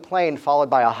got on the plane followed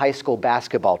by a high school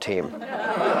basketball team.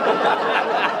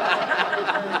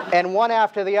 And one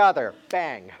after the other,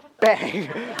 bang, bang,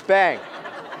 bang.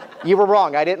 You were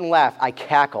wrong, I didn't laugh, I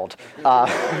cackled.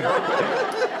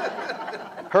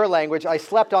 Her language, I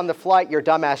slept on the flight, your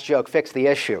dumbass joke fixed the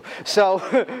issue. So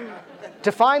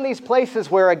to find these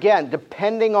places where, again,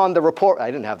 depending on the rapport,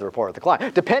 I didn't have the rapport with the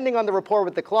client, depending on the rapport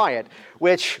with the client,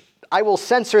 which I will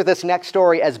censor this next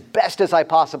story as best as I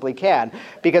possibly can,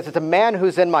 because it's a man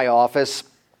who's in my office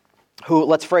who,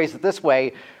 let's phrase it this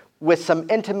way, with some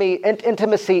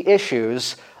intimacy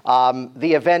issues,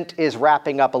 the event is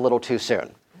wrapping up a little too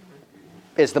soon,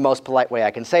 is the most polite way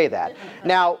I can say that.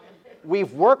 Now,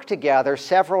 we've worked together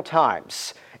several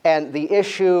times, and the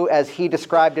issue, as he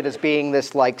described it as being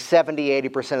this like 70,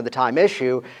 80% of the time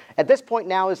issue, at this point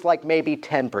now is like maybe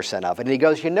 10% of it. And he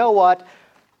goes, you know what?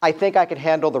 I think I can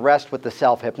handle the rest with the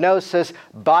self-hypnosis.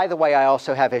 By the way, I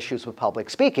also have issues with public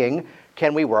speaking.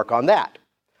 Can we work on that?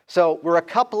 So we're a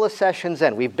couple of sessions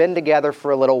in. We've been together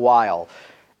for a little while.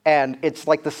 And it's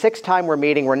like the 6th time we're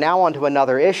meeting. We're now on to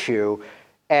another issue.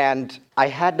 And I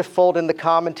had to fold in the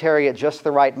commentary at just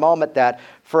the right moment that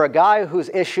for a guy whose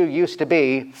issue used to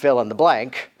be fill in the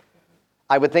blank,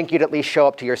 I would think you'd at least show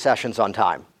up to your sessions on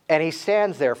time. And he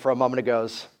stands there for a moment and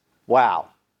goes, wow,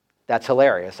 that's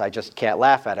hilarious. I just can't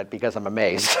laugh at it because I'm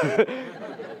amazed.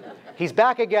 He's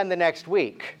back again the next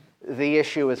week. The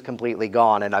issue is completely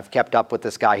gone, and I've kept up with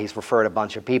this guy. He's referred a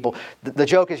bunch of people. The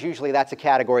joke is usually that's a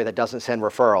category that doesn't send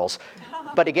referrals.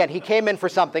 But again, he came in for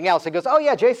something else. He goes, oh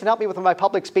yeah, Jason, help me with my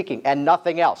public speaking, and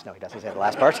nothing else. No, he doesn't say the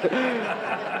last part.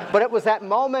 But it was that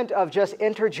moment of just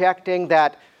interjecting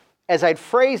that, as I'd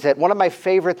phrase it, one of my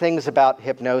favorite things about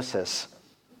hypnosis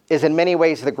is in many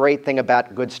ways the great thing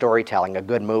about good storytelling, a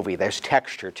good movie. There's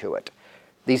texture to it.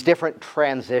 These different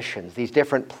transitions, these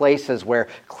different places where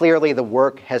clearly the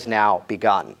work has now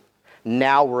begun.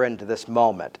 Now we're into this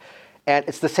moment. And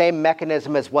it's the same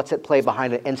mechanism as what's at play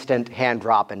behind an instant hand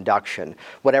drop induction,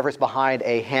 whatever's behind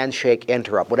a handshake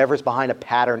interrupt, whatever's behind a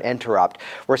pattern interrupt,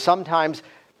 where sometimes,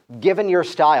 given your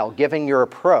style, given your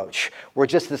approach, where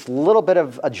just this little bit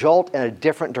of a jolt in a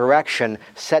different direction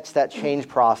sets that change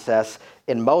process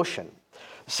in motion.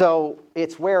 So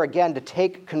it's where, again, to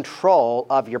take control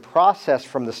of your process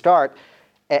from the start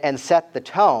and set the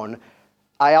tone.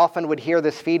 I often would hear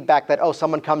this feedback that, oh,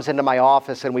 someone comes into my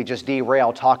office and we just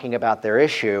derail talking about their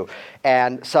issue,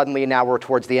 and suddenly now we're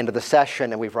towards the end of the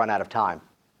session and we've run out of time.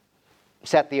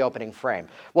 Set the opening frame.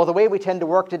 Well, the way we tend to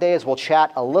work today is we'll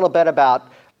chat a little bit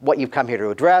about what you've come here to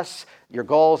address, your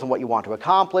goals and what you want to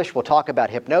accomplish. We'll talk about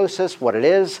hypnosis, what it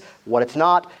is, what it's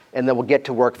not, and then we'll get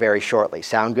to work very shortly.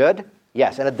 Sound good?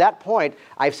 Yes. And at that point,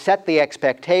 I've set the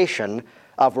expectation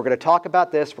of we're going to talk about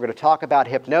this, we're going to talk about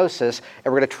hypnosis,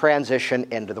 and we're going to transition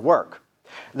into the work.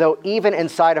 Though even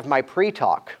inside of my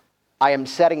pre-talk, I am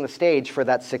setting the stage for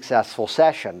that successful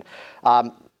session.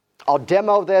 I'll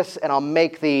demo this and I'll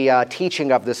make the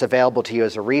teaching of this available to you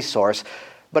as a resource,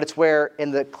 but it's where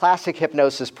in the classic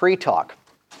hypnosis pre-talk,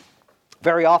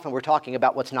 very often we're talking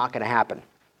about what's not going to happen.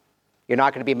 You're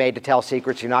not going to be made to tell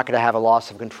secrets, you're not going to have a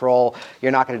loss of control,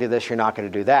 you're not going to do this, you're not going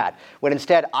to do that. When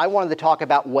instead, I wanted to talk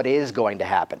about what is going to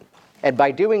happen. And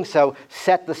by doing so,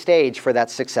 set the stage for that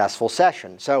successful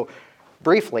session. So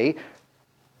briefly,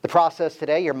 the process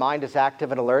today, your mind is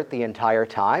active and alert the entire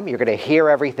time. You're going to hear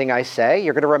everything I say.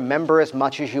 You're going to remember as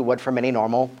much as you would from any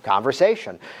normal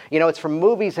conversation. You know, it's from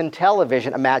movies and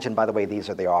television. Imagine, by the way, these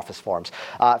are the office forms.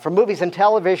 From movies and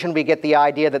television, we get the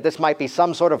idea that this might be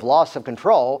some sort of loss of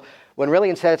control, when really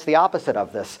instead it's the opposite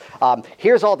of this.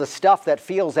 Here's all the stuff that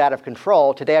feels out of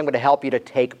control. Today I'm going to help you to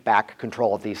take back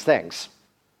control of these things.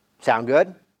 Sound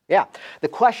good? Yeah. The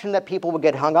question that people will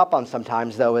get hung up on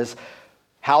sometimes, though, is,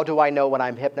 how do I know when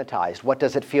I'm hypnotized? What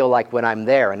does it feel like when I'm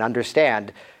there? And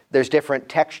understand there's different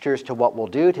textures to what we'll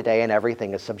do today, and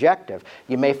everything is subjective.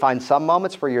 You may find some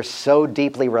moments where you're so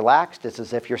deeply relaxed, it's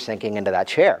as if you're sinking into that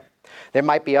chair. There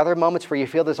might be other moments where you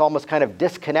feel this almost kind of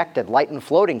disconnected, light and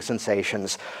floating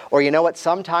sensations. Or you know what,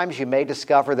 sometimes you may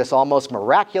discover this almost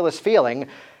miraculous feeling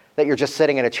that you're just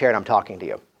sitting in a chair and I'm talking to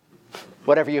you.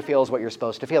 Whatever you feel is what you're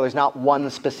supposed to feel. There's not one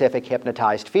specific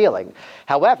hypnotized feeling.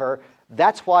 However,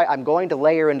 that's why I'm going to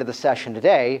layer into the session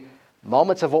today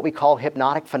moments of what we call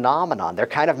hypnotic phenomenon. They're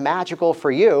kind of magical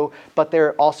for you, but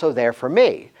they're also there for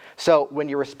me. So when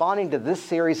you're responding to this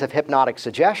series of hypnotic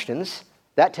suggestions,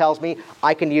 that tells me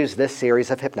I can use this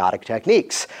series of hypnotic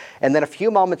techniques. And then a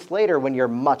few moments later, when you're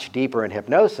much deeper in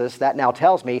hypnosis, that now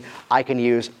tells me I can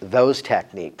use those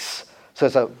techniques. So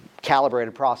it's a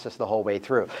calibrated process the whole way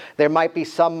through. There might be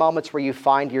some moments where you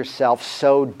find yourself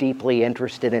so deeply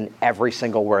interested in every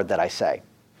single word that I say.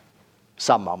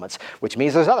 Some moments, which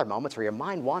means there's other moments where your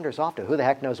mind wanders off to who the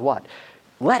heck knows what.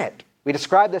 Let it. We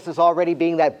describe this as already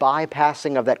being that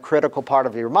bypassing of that critical part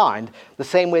of your mind, the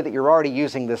same way that you're already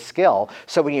using this skill.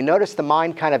 So when you notice the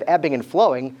mind kind of ebbing and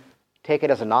flowing, take it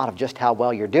as a nod of just how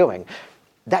well you're doing.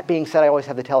 That being said, I always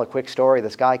have to tell a quick story.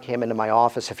 This guy came into my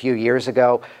office a few years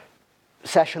ago.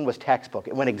 Session was textbook.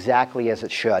 It went exactly as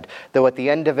it should, though at the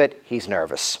end of it, he's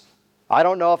nervous. I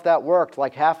don't know if that worked.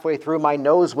 Like halfway through, my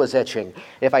nose was itching.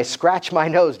 If I scratch my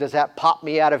nose, does that pop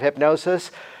me out of hypnosis?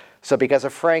 So because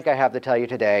of Frank, I have to tell you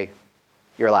today,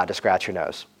 you're allowed to scratch your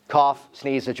nose. Cough,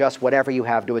 sneeze, adjust, whatever you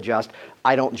have to adjust.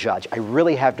 I don't judge. I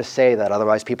really have to say that,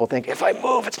 otherwise people think, if I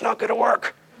move, it's not going to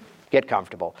work. Get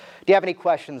comfortable. Do you have any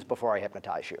questions before I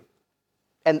hypnotize you?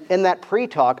 And in that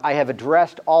pre-talk, I have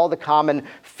addressed all the common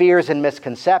fears and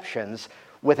misconceptions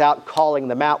without calling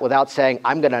them out, without saying,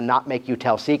 I'm going to not make you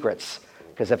tell secrets.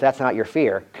 Because if that's not your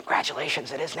fear,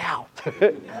 congratulations, it is now.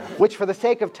 Which for the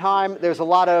sake of time, there's a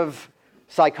lot of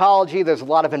psychology, there's a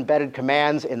lot of embedded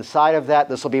commands inside of that.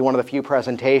 This will be one of the few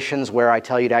presentations where I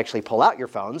tell you to actually pull out your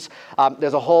phones.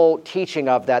 There's a whole teaching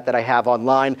of that I have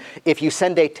online. If you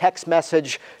send a text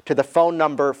message to the phone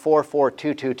number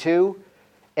 44222,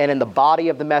 and in the body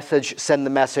of the message, send the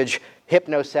message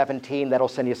Hypno17, that'll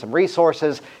send you some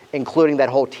resources, including that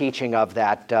whole teaching of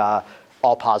that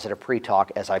all positive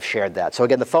pre-talk as I've shared that. So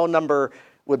again, the phone number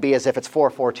would be as if it's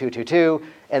 44222,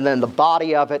 and then the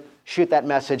body of it, shoot that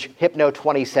message,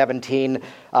 Hypno2017.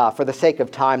 For the sake of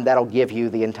time, that'll give you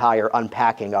the entire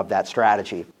unpacking of that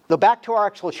strategy. Though back to our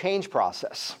actual change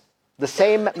process. The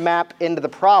same map into the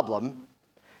problem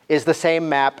is the same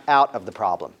map out of the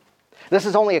problem. This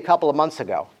is only a couple of months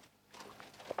ago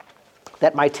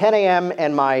that my 10 a.m.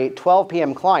 and my 12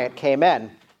 p.m. client came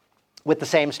in with the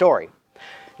same story.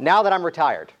 Now that I'm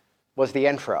retired was the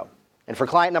intro. And for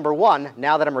client number one,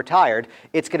 now that I'm retired,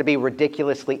 it's going to be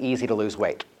ridiculously easy to lose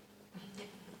weight.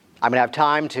 I'm going to have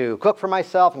time to cook for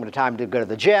myself. I'm going to have time to go to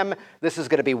the gym. This is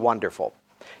going to be wonderful.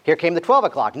 Here came the 12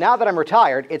 o'clock. Now that I'm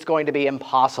retired, it's going to be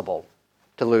impossible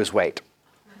to lose weight.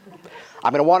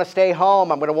 I'm going to want to stay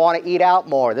home. I'm going to want to eat out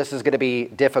more. This is going to be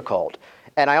difficult.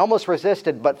 And I almost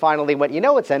resisted, but finally went, you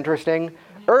know what's interesting?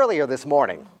 Earlier this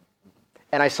morning,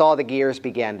 and I saw the gears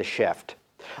began to shift,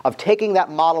 of taking that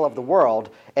model of the world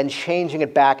and changing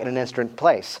it back in an instant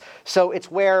place. So it's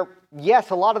where, yes,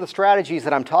 a lot of the strategies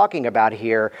that I'm talking about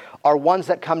here are ones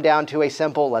that come down to a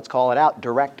simple, let's call it out,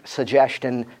 direct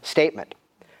suggestion statement.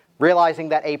 Realizing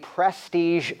that a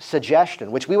prestige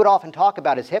suggestion, which we would often talk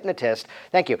about as hypnotists,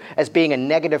 thank you, as being a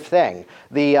negative thing.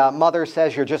 The mother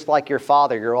says, you're just like your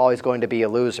father, you're always going to be a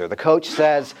loser. The coach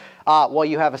says, well,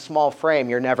 you have a small frame,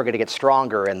 you're never going to get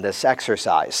stronger in this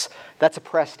exercise. That's a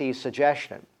prestige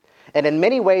suggestion. And in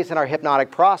many ways in our hypnotic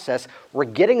process, we're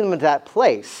getting them to that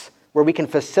place where we can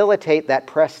facilitate that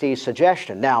prestige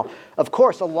suggestion. Now, of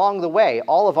course, along the way,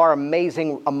 all of our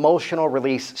amazing emotional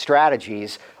release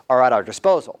strategies are at our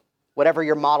disposal. Whatever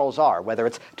your models are, whether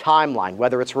it's timeline,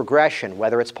 whether it's regression,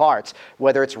 whether it's parts,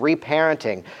 whether it's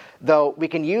reparenting, though we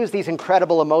can use these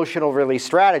incredible emotional release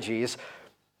strategies,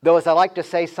 though as I like to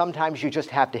say, sometimes you just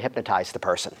have to hypnotize the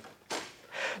person.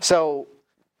 So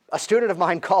a student of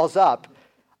mine calls up,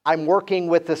 I'm working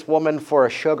with this woman for a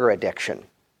sugar addiction,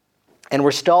 and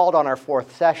we're stalled on our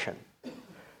 4th session.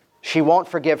 She won't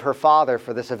forgive her father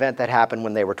for this event that happened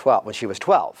when she was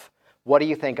 12. What do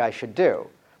you think I should do?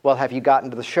 Well, have you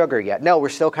gotten to the sugar yet? No, we're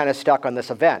still kind of stuck on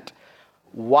this event.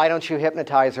 Why don't you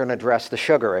hypnotize her and address the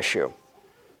sugar issue?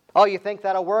 Oh, you think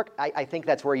that'll work? I think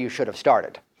that's where you should have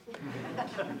started.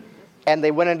 And they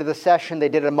went into the session, they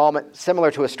did a moment similar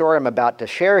to a story I'm about to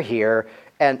share here,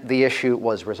 and the issue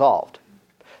was resolved.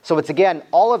 So it's, again,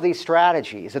 all of these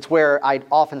strategies. It's where I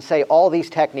often say all these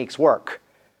techniques work.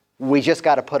 We just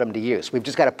got to put them to use. We've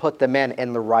just got to put them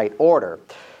in the right order.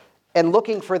 And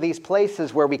looking for these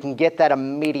places where we can get that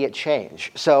immediate change.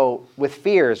 So with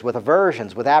fears, with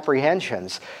aversions, with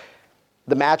apprehensions,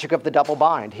 the magic of the double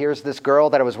bind. Here's this girl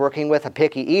that I was working with, a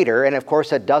picky eater, and of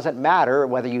course it doesn't matter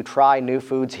whether you try new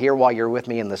foods here while you're with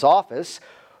me in this office,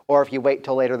 or if you wait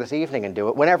till later this evening and do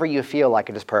it, whenever you feel like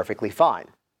it is perfectly fine.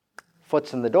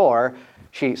 Foot's in the door,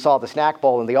 she saw the snack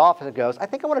bowl in the office and goes, I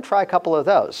think I want to try a couple of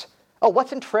those. Oh,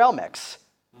 what's in trail mix?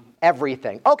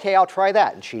 Everything. Okay, I'll try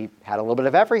that. And she had a little bit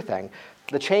of everything.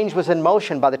 The change was in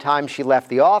motion by the time she left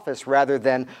the office rather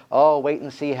than, oh, wait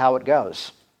and see how it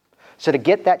goes. So to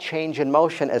get that change in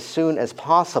motion as soon as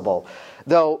possible,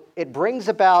 though it brings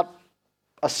about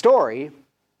a story,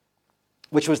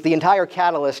 which was the entire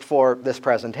catalyst for this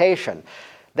presentation,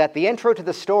 that the intro to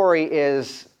the story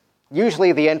is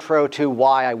usually the intro to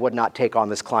why I would not take on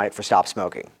this client for stop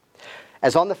smoking.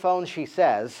 As on the phone she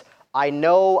says, I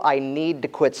know I need to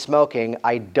quit smoking,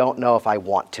 I don't know if I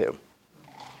want to.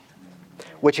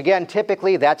 Which again,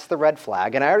 typically that's the red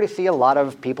flag, and I already see a lot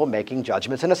of people making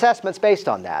judgments and assessments based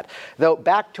on that. Though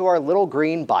back to our little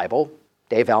green Bible,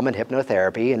 Dave Ellman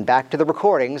Hypnotherapy, and back to the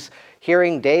recordings,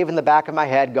 hearing Dave in the back of my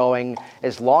head going,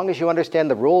 as long as you understand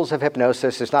the rules of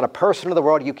hypnosis, there's not a person in the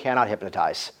world you cannot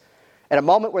hypnotize. At a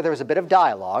moment where there was a bit of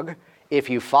dialogue, if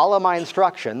you follow my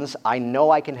instructions, I know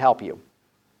I can help you.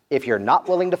 If you're not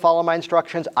willing to follow my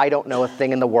instructions, I don't know a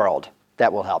thing in the world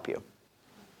that will help you.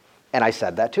 And I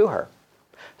said that to her.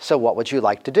 So what would you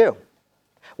like to do?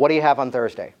 What do you have on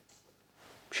Thursday?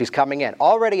 She's coming in.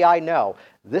 Already I know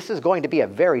this is going to be a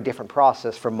very different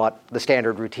process from what the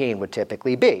standard routine would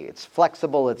typically be. It's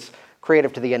flexible, it's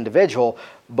creative to the individual,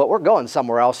 but we're going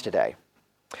somewhere else today.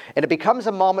 And it becomes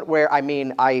a moment where,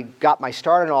 I got my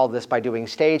start in all this by doing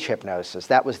stage hypnosis.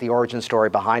 That was the origin story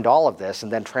behind all of this,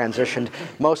 and then transitioned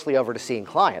mostly over to seeing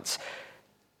clients.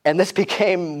 And this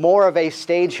became more of a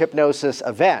stage hypnosis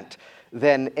event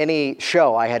than any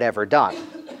show I had ever done.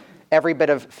 Every bit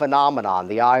of phenomenon,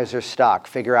 the eyes are stuck,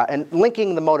 figure out, and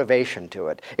linking the motivation to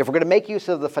it. If we're going to make use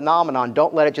of the phenomenon,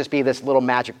 don't let it just be this little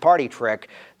magic party trick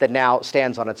that now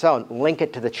stands on its own. Link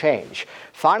it to the change.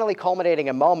 Finally culminating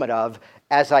a moment of,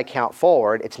 as I count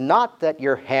forward, it's not that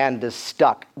your hand is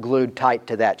stuck, glued tight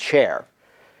to that chair.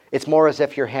 It's more as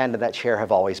if your hand and that chair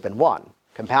have always been one.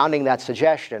 Compounding that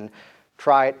suggestion,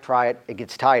 try it, it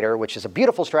gets tighter, which is a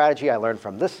beautiful strategy I learned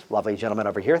from this lovely gentleman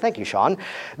over here. Thank you, Sean.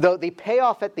 Though the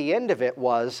payoff at the end of it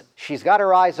was, she's got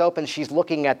her eyes open, she's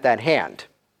looking at that hand.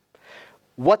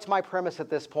 What's my premise at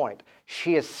this point?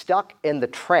 She is stuck in the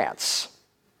trance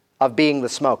of being the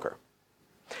smoker.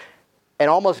 And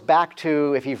almost back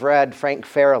to, if you've read Frank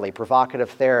Farrelly,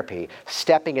 Provocative Therapy,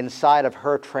 stepping inside of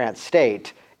her trance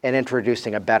state and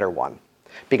introducing a better one.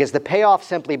 Because the payoff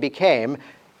simply became,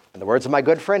 in the words of my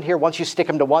good friend here, once you stick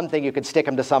them to one thing, you can stick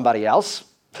them to somebody else.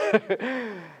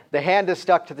 The hand is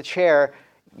stuck to the chair.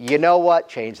 You know what?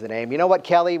 Change the name. You know what,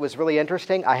 Kelly, was really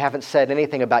interesting? I haven't said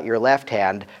anything about your left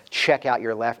hand. Check out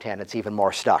your left hand. It's even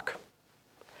more stuck.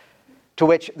 To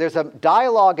which there's a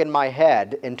dialogue in my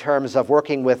head in terms of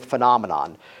working with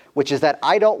phenomenon, which is that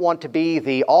I don't want to be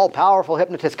the all-powerful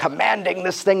hypnotist commanding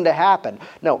this thing to happen.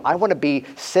 No, I want to be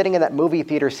sitting in that movie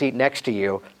theater seat next to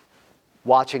you,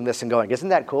 watching this and going, isn't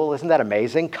that cool? Isn't that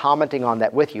amazing? Commenting on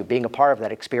that with you, being a part of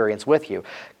that experience with you.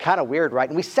 Kind of weird, right?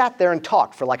 And we sat there and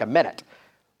talked for like a minute.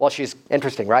 Well, she's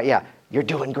interesting, right? Yeah, you're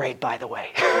doing great, by the way.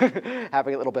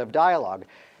 Having a little bit of dialogue.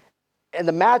 And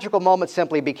the magical moment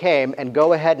simply became, and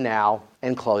go ahead now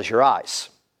and close your eyes.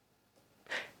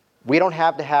 We don't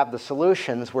have to have the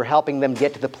solutions. We're helping them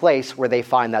get to the place where they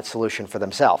find that solution for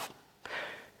themselves.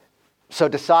 So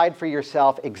decide for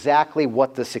yourself exactly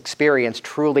what this experience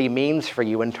truly means for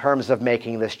you in terms of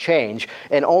making this change.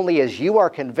 And only as you are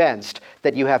convinced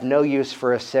that you have no use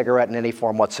for a cigarette in any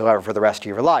form whatsoever for the rest of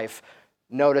your life,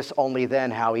 notice only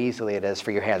then how easily it is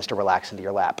for your hands to relax into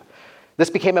your lap. This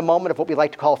became a moment of what we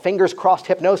like to call fingers crossed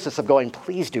hypnosis, of going,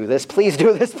 please do this, please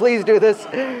do this, please do this.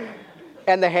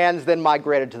 And the hands then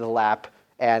migrated to the lap,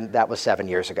 and that was 7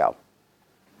 years ago.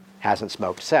 Hasn't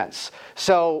smoked since.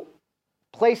 So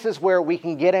places where we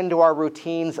can get into our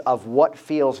routines of what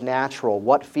feels natural,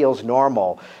 what feels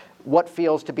normal, what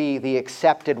feels to be the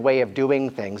accepted way of doing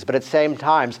things, but at the same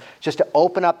time, just to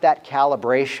open up that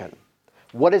calibration.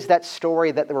 What is that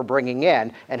story that we're bringing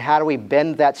in, and how do we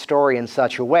bend that story in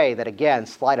such a way that, again,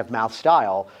 sleight of mouth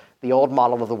style, the old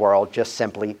model of the world just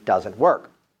simply doesn't work?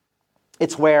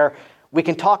 It's where we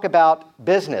can talk about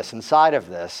business inside of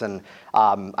this, and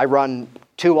I run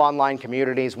 2 online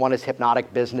communities. One is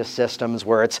Hypnotic Business Systems,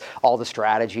 where it's all the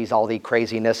strategies, all the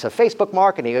craziness of Facebook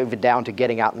marketing, even down to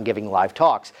getting out and giving live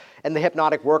talks. And the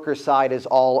Hypnotic Workers side is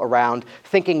all around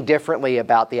thinking differently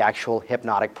about the actual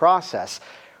hypnotic process,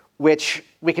 which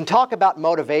we can talk about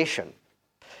motivation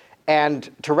and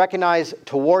to recognize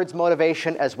towards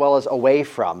motivation as well as away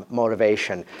from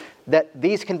motivation, that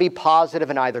these can be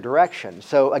positive in either direction.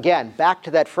 So again, back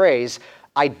to that phrase,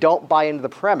 I don't buy into the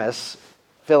premise,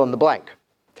 fill in the blank.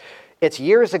 It's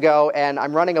years ago, and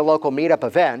I'm running a local meetup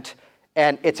event,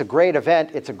 and it's a great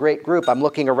event, it's a great group. I'm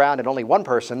looking around and only one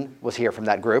person was here from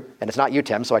that group, and it's not you,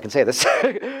 Tim, so I can say this.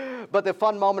 But the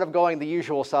fun moment of going, the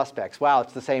usual suspects. Wow,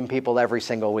 it's the same people every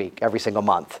single week, every single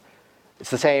month. It's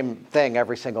the same thing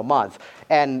every single month.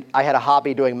 And I had a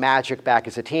hobby doing magic back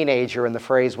as a teenager, and the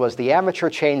phrase was, the amateur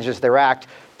changes their act,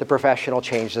 the professional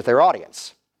changes their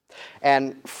audience.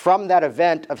 And from that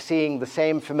event of seeing the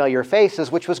same familiar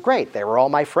faces, which was great, they were all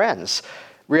my friends,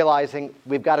 realizing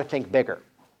we've got to think bigger.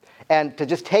 And to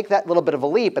just take that little bit of a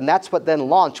leap, and that's what then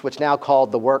launched what's now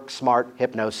called the Work Smart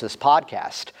Hypnosis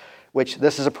podcast, which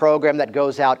this is a program that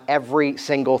goes out every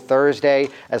single Thursday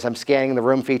as I'm scanning the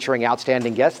room, featuring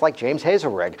outstanding guests like James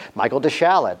Hazelrig, Michael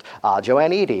DeShalit,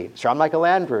 Joanne Eady, Sean Michael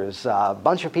Andrews, a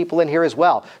bunch of people in here as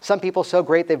well. Some people so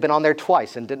great they've been on there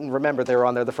twice and didn't remember they were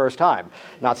on there the first time.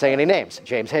 Not saying any names,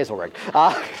 James Hazelrig.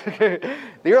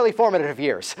 The early formative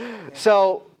years.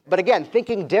 So, but again,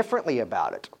 thinking differently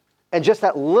about it. And just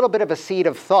that little bit of a seed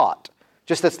of thought,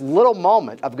 just this little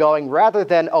moment of going, rather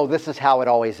than, oh, this is how it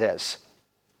always is.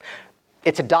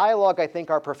 It's a dialogue I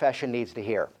think our profession needs to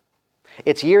hear.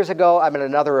 It's years ago, I'm at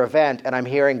another event, and I'm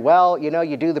hearing, well, you know,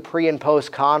 you do the pre and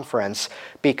post conference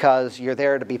because you're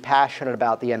there to be passionate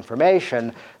about the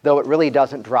information, though it really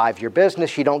doesn't drive your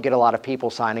business. You don't get a lot of people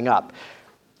signing up.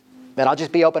 And I'll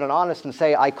just be open and honest and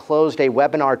say I closed a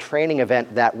webinar training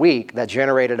event that week that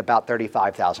generated about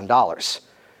 $35,000.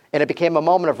 And it became a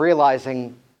moment of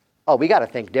realizing, oh, we got to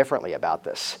think differently about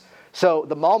this. So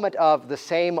the moment of the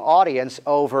same audience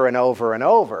over and over and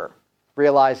over,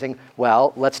 realizing,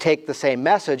 well, let's take the same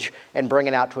message and bring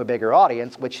it out to a bigger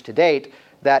audience, which to date,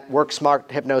 that Work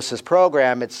Smart Hypnosis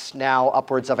program, it's now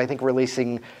upwards of, I think,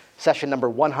 releasing session number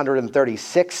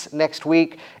 136 next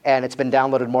week, and it's been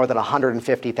downloaded more than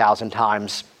 150,000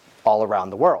 times all around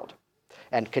the world.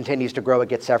 And continues to grow. It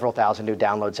gets several thousand new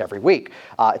downloads every week.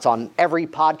 It's on every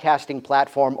podcasting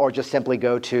platform, or just simply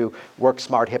go to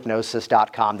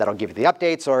worksmarthypnosis.com. That'll give you the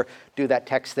updates, or do that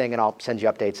text thing and I'll send you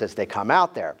updates as they come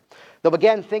out there. Though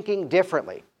again, thinking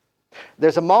differently.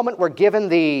 There's a moment where, given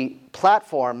the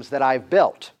platforms that I've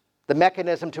built, the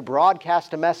mechanism to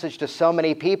broadcast a message to so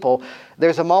many people,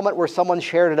 there's a moment where someone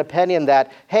shared an opinion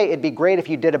that, hey, it'd be great if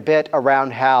you did a bit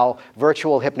around how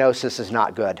virtual hypnosis is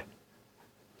not good.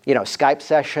 You know, Skype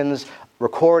sessions,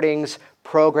 recordings,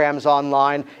 programs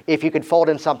online. If you could fold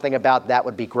in something about that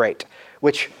would be great.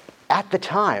 Which, at the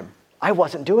time, I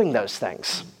wasn't doing those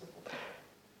things.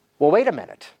 Well, wait a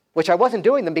minute. Which I wasn't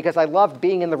doing them because I loved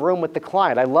being in the room with the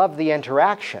client. I loved the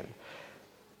interaction.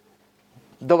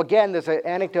 Though again, there's an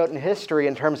anecdote in history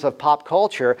in terms of pop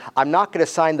culture. I'm not going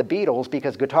to sign the Beatles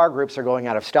because guitar groups are going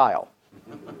out of style.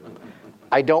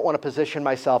 I don't want to position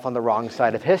myself on the wrong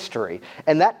side of history.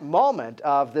 And that moment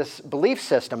of this belief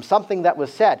system, something that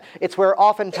was said, it's where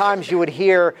oftentimes you would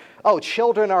hear, oh,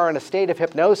 children are in a state of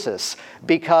hypnosis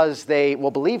because they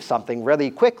will believe something really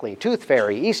quickly, tooth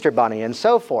fairy, Easter bunny, and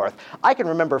so forth. I can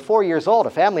remember 4 years old, a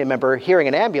family member hearing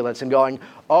an ambulance and going,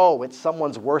 oh, it's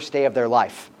someone's worst day of their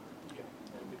life.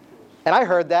 And I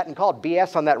heard that and called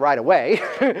BS on that right away,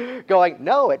 going,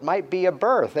 no, it might be a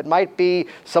birth. It might be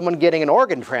someone getting an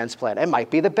organ transplant. It might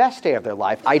be the best day of their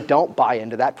life. I don't buy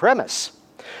into that premise.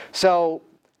 So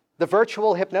the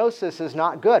virtual hypnosis is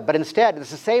not good, but instead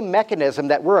it's the same mechanism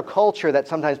that we're a culture that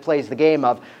sometimes plays the game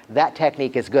of that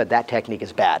technique is good, that technique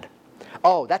is bad.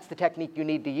 Oh, that's the technique you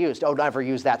need to use. Oh, never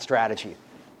use that strategy.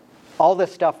 All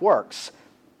this stuff works.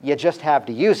 You just have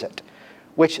to use it.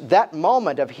 Which that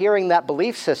moment of hearing that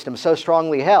belief system so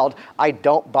strongly held, I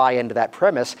don't buy into that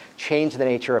premise, changed the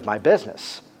nature of my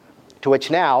business. To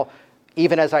which now,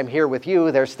 even as I'm here with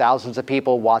you, there's thousands of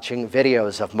people watching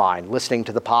videos of mine, listening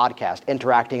to the podcast,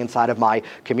 interacting inside of my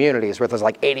communities where there's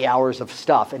like 80 hours of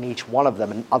stuff in each one of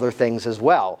them and other things as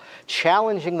well.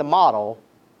 Challenging the model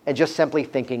and just simply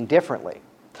thinking differently.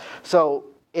 So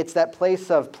it's that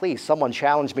place of, please, someone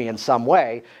challenge me in some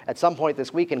way at some point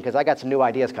this weekend because I got some new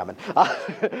ideas coming.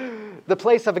 The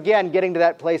place of, again, getting to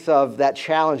that place of that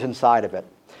challenge inside of it.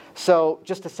 So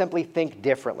just to simply think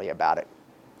differently about it.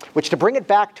 Which, to bring it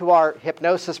back to our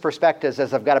hypnosis perspectives,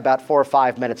 as I've got about 4 or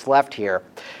 5 minutes left here,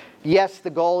 yes, the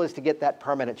goal is to get that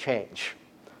permanent change.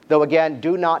 Though, again,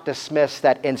 do not dismiss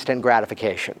that instant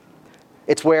gratification.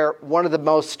 It's where one of the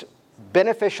most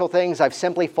beneficial things I've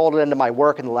simply folded into my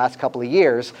work in the last couple of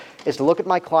years is to look at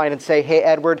my client and say, hey,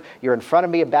 Edward, you're in front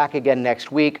of me and back again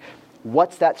next week.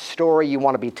 What's that story you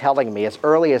want to be telling me as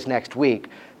early as next week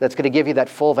that's going to give you that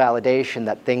full validation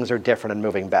that things are different and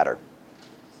moving better?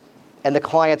 And the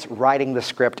client's writing the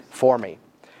script for me.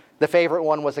 The favorite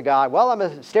one was a guy, well, I'm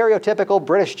a stereotypical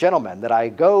British gentleman that I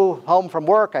go home from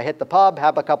work, I hit the pub,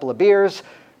 have a couple of beers,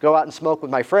 go out and smoke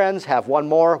with my friends, have one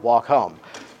more, walk home.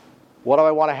 What do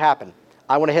I want to happen?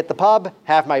 I want to hit the pub,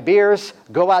 have my beers,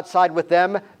 go outside with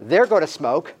them. They're going to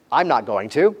smoke. I'm not going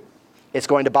to. It's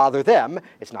going to bother them.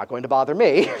 It's not going to bother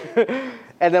me.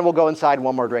 And then we'll go inside,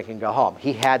 one more drink, and go home.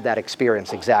 He had that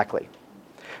experience exactly.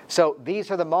 So these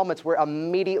are the moments where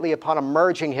immediately upon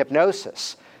emerging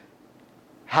hypnosis,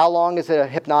 how long is a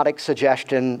hypnotic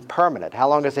suggestion permanent? How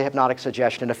long is a hypnotic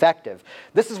suggestion effective?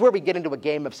 This is where we get into a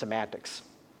game of semantics.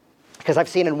 Because I've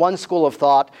seen in one school of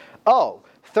thought, oh,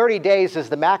 30 days is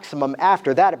the maximum.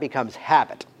 After that, it becomes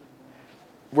habit.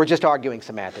 We're just arguing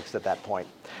semantics at that point.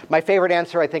 My favorite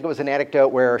answer, I think it was an anecdote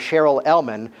where Cheryl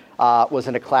Ellman was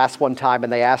in a class one time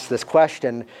and they asked this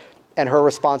question, and her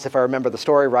response, if I remember the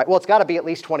story right, well, it's got to be at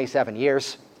least 27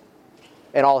 years.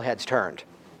 And all heads turned.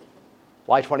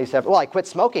 Why 27? Well, I quit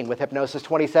smoking with hypnosis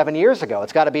 27 years ago.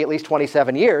 It's got to be at least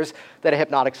 27 years that a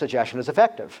hypnotic suggestion is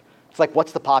effective. It's like,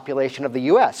 what's the population of the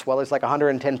U.S.? Well, there's like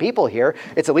 110 people here.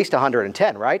 It's at least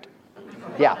 110, right?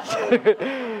 Yeah.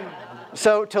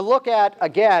 So to look at,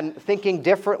 again, thinking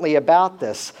differently about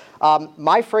this,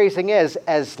 my phrasing is,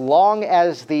 as long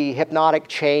as the hypnotic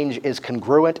change is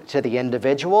congruent to the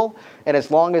individual, and as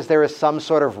long as there is some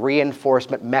sort of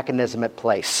reinforcement mechanism at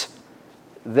place,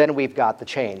 then we've got the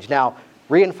change. Now,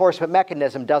 reinforcement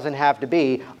mechanism doesn't have to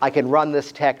be, I can run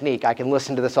this technique, I can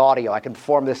listen to this audio, I can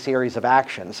perform this series of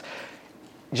actions.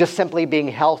 Just simply being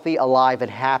healthy, alive,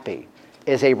 and happy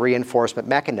is a reinforcement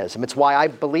mechanism. It's why I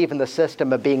believe in the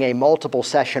system of being a multiple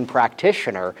session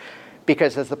practitioner,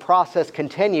 because as the process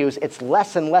continues, it's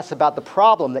less and less about the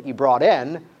problem that you brought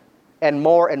in and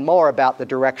more about the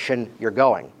direction you're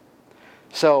going.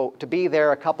 So to be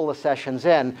there a couple of sessions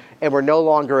in and we're no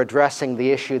longer addressing the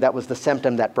issue that was the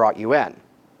symptom that brought you in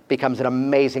becomes an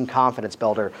amazing confidence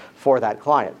builder for that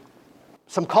client.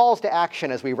 Some calls to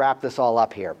action as we wrap this all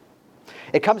up here.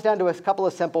 It comes down to a couple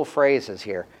of simple phrases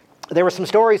here. There were some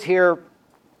stories here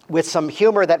with some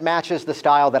humor that matches the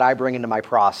style that I bring into my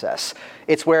process.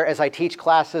 It's where, as I teach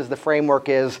classes, the framework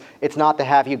is, it's not to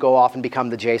have you go off and become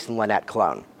the Jason Linett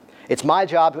clone. It's my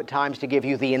job at times to give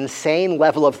you the insane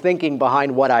level of thinking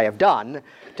behind what I have done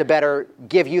to better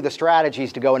give you the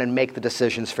strategies to go in and make the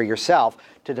decisions for yourself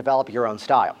to develop your own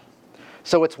style.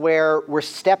 So it's where we're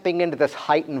stepping into this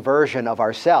heightened version of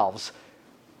ourselves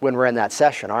when we're in that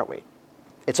session, aren't we?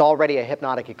 It's already a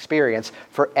hypnotic experience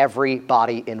for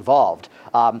everybody involved.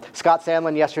 Scott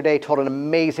Sandlin yesterday told an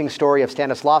amazing story of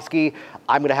Stanislavski.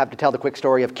 I'm going to have to tell the quick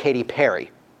story of Katy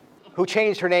Perry, who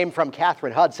changed her name from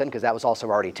Catherine Hudson, because that was also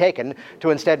already taken,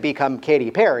 to instead become Katy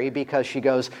Perry because she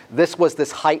goes, this was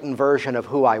this heightened version of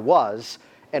who I was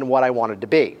and what I wanted to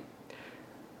be.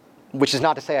 which is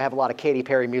not to say I have a lot of Katy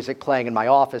Perry music playing in my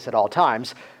office at all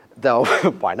times, though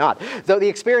why not? Though the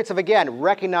experience of, again,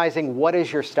 recognizing what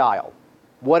is your style,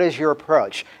 what is your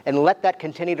approach, and let that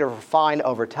continue to refine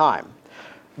over time.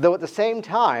 Though at the same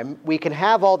time, we can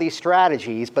have all these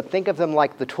strategies, but think of them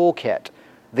like the toolkit,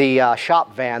 the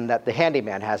shop van that the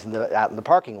handyman has out in the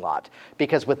parking lot.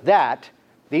 Because with that,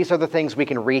 these are the things we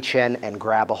can reach in and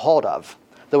grab a hold of.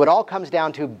 Though it all comes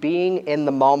down to being in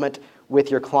the moment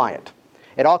with your client.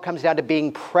 It all comes down to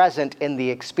being present in the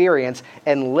experience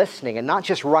and listening, and not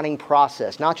just running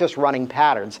process, not just running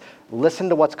patterns. Listen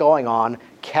to what's going on,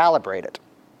 calibrate it.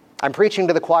 I'm preaching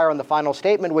to the choir on the final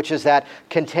statement, which is that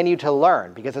continue to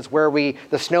learn, because it's where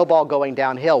the snowball going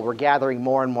downhill, we're gathering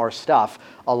more and more stuff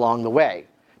along the way,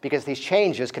 because these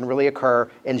changes can really occur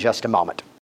in just a moment.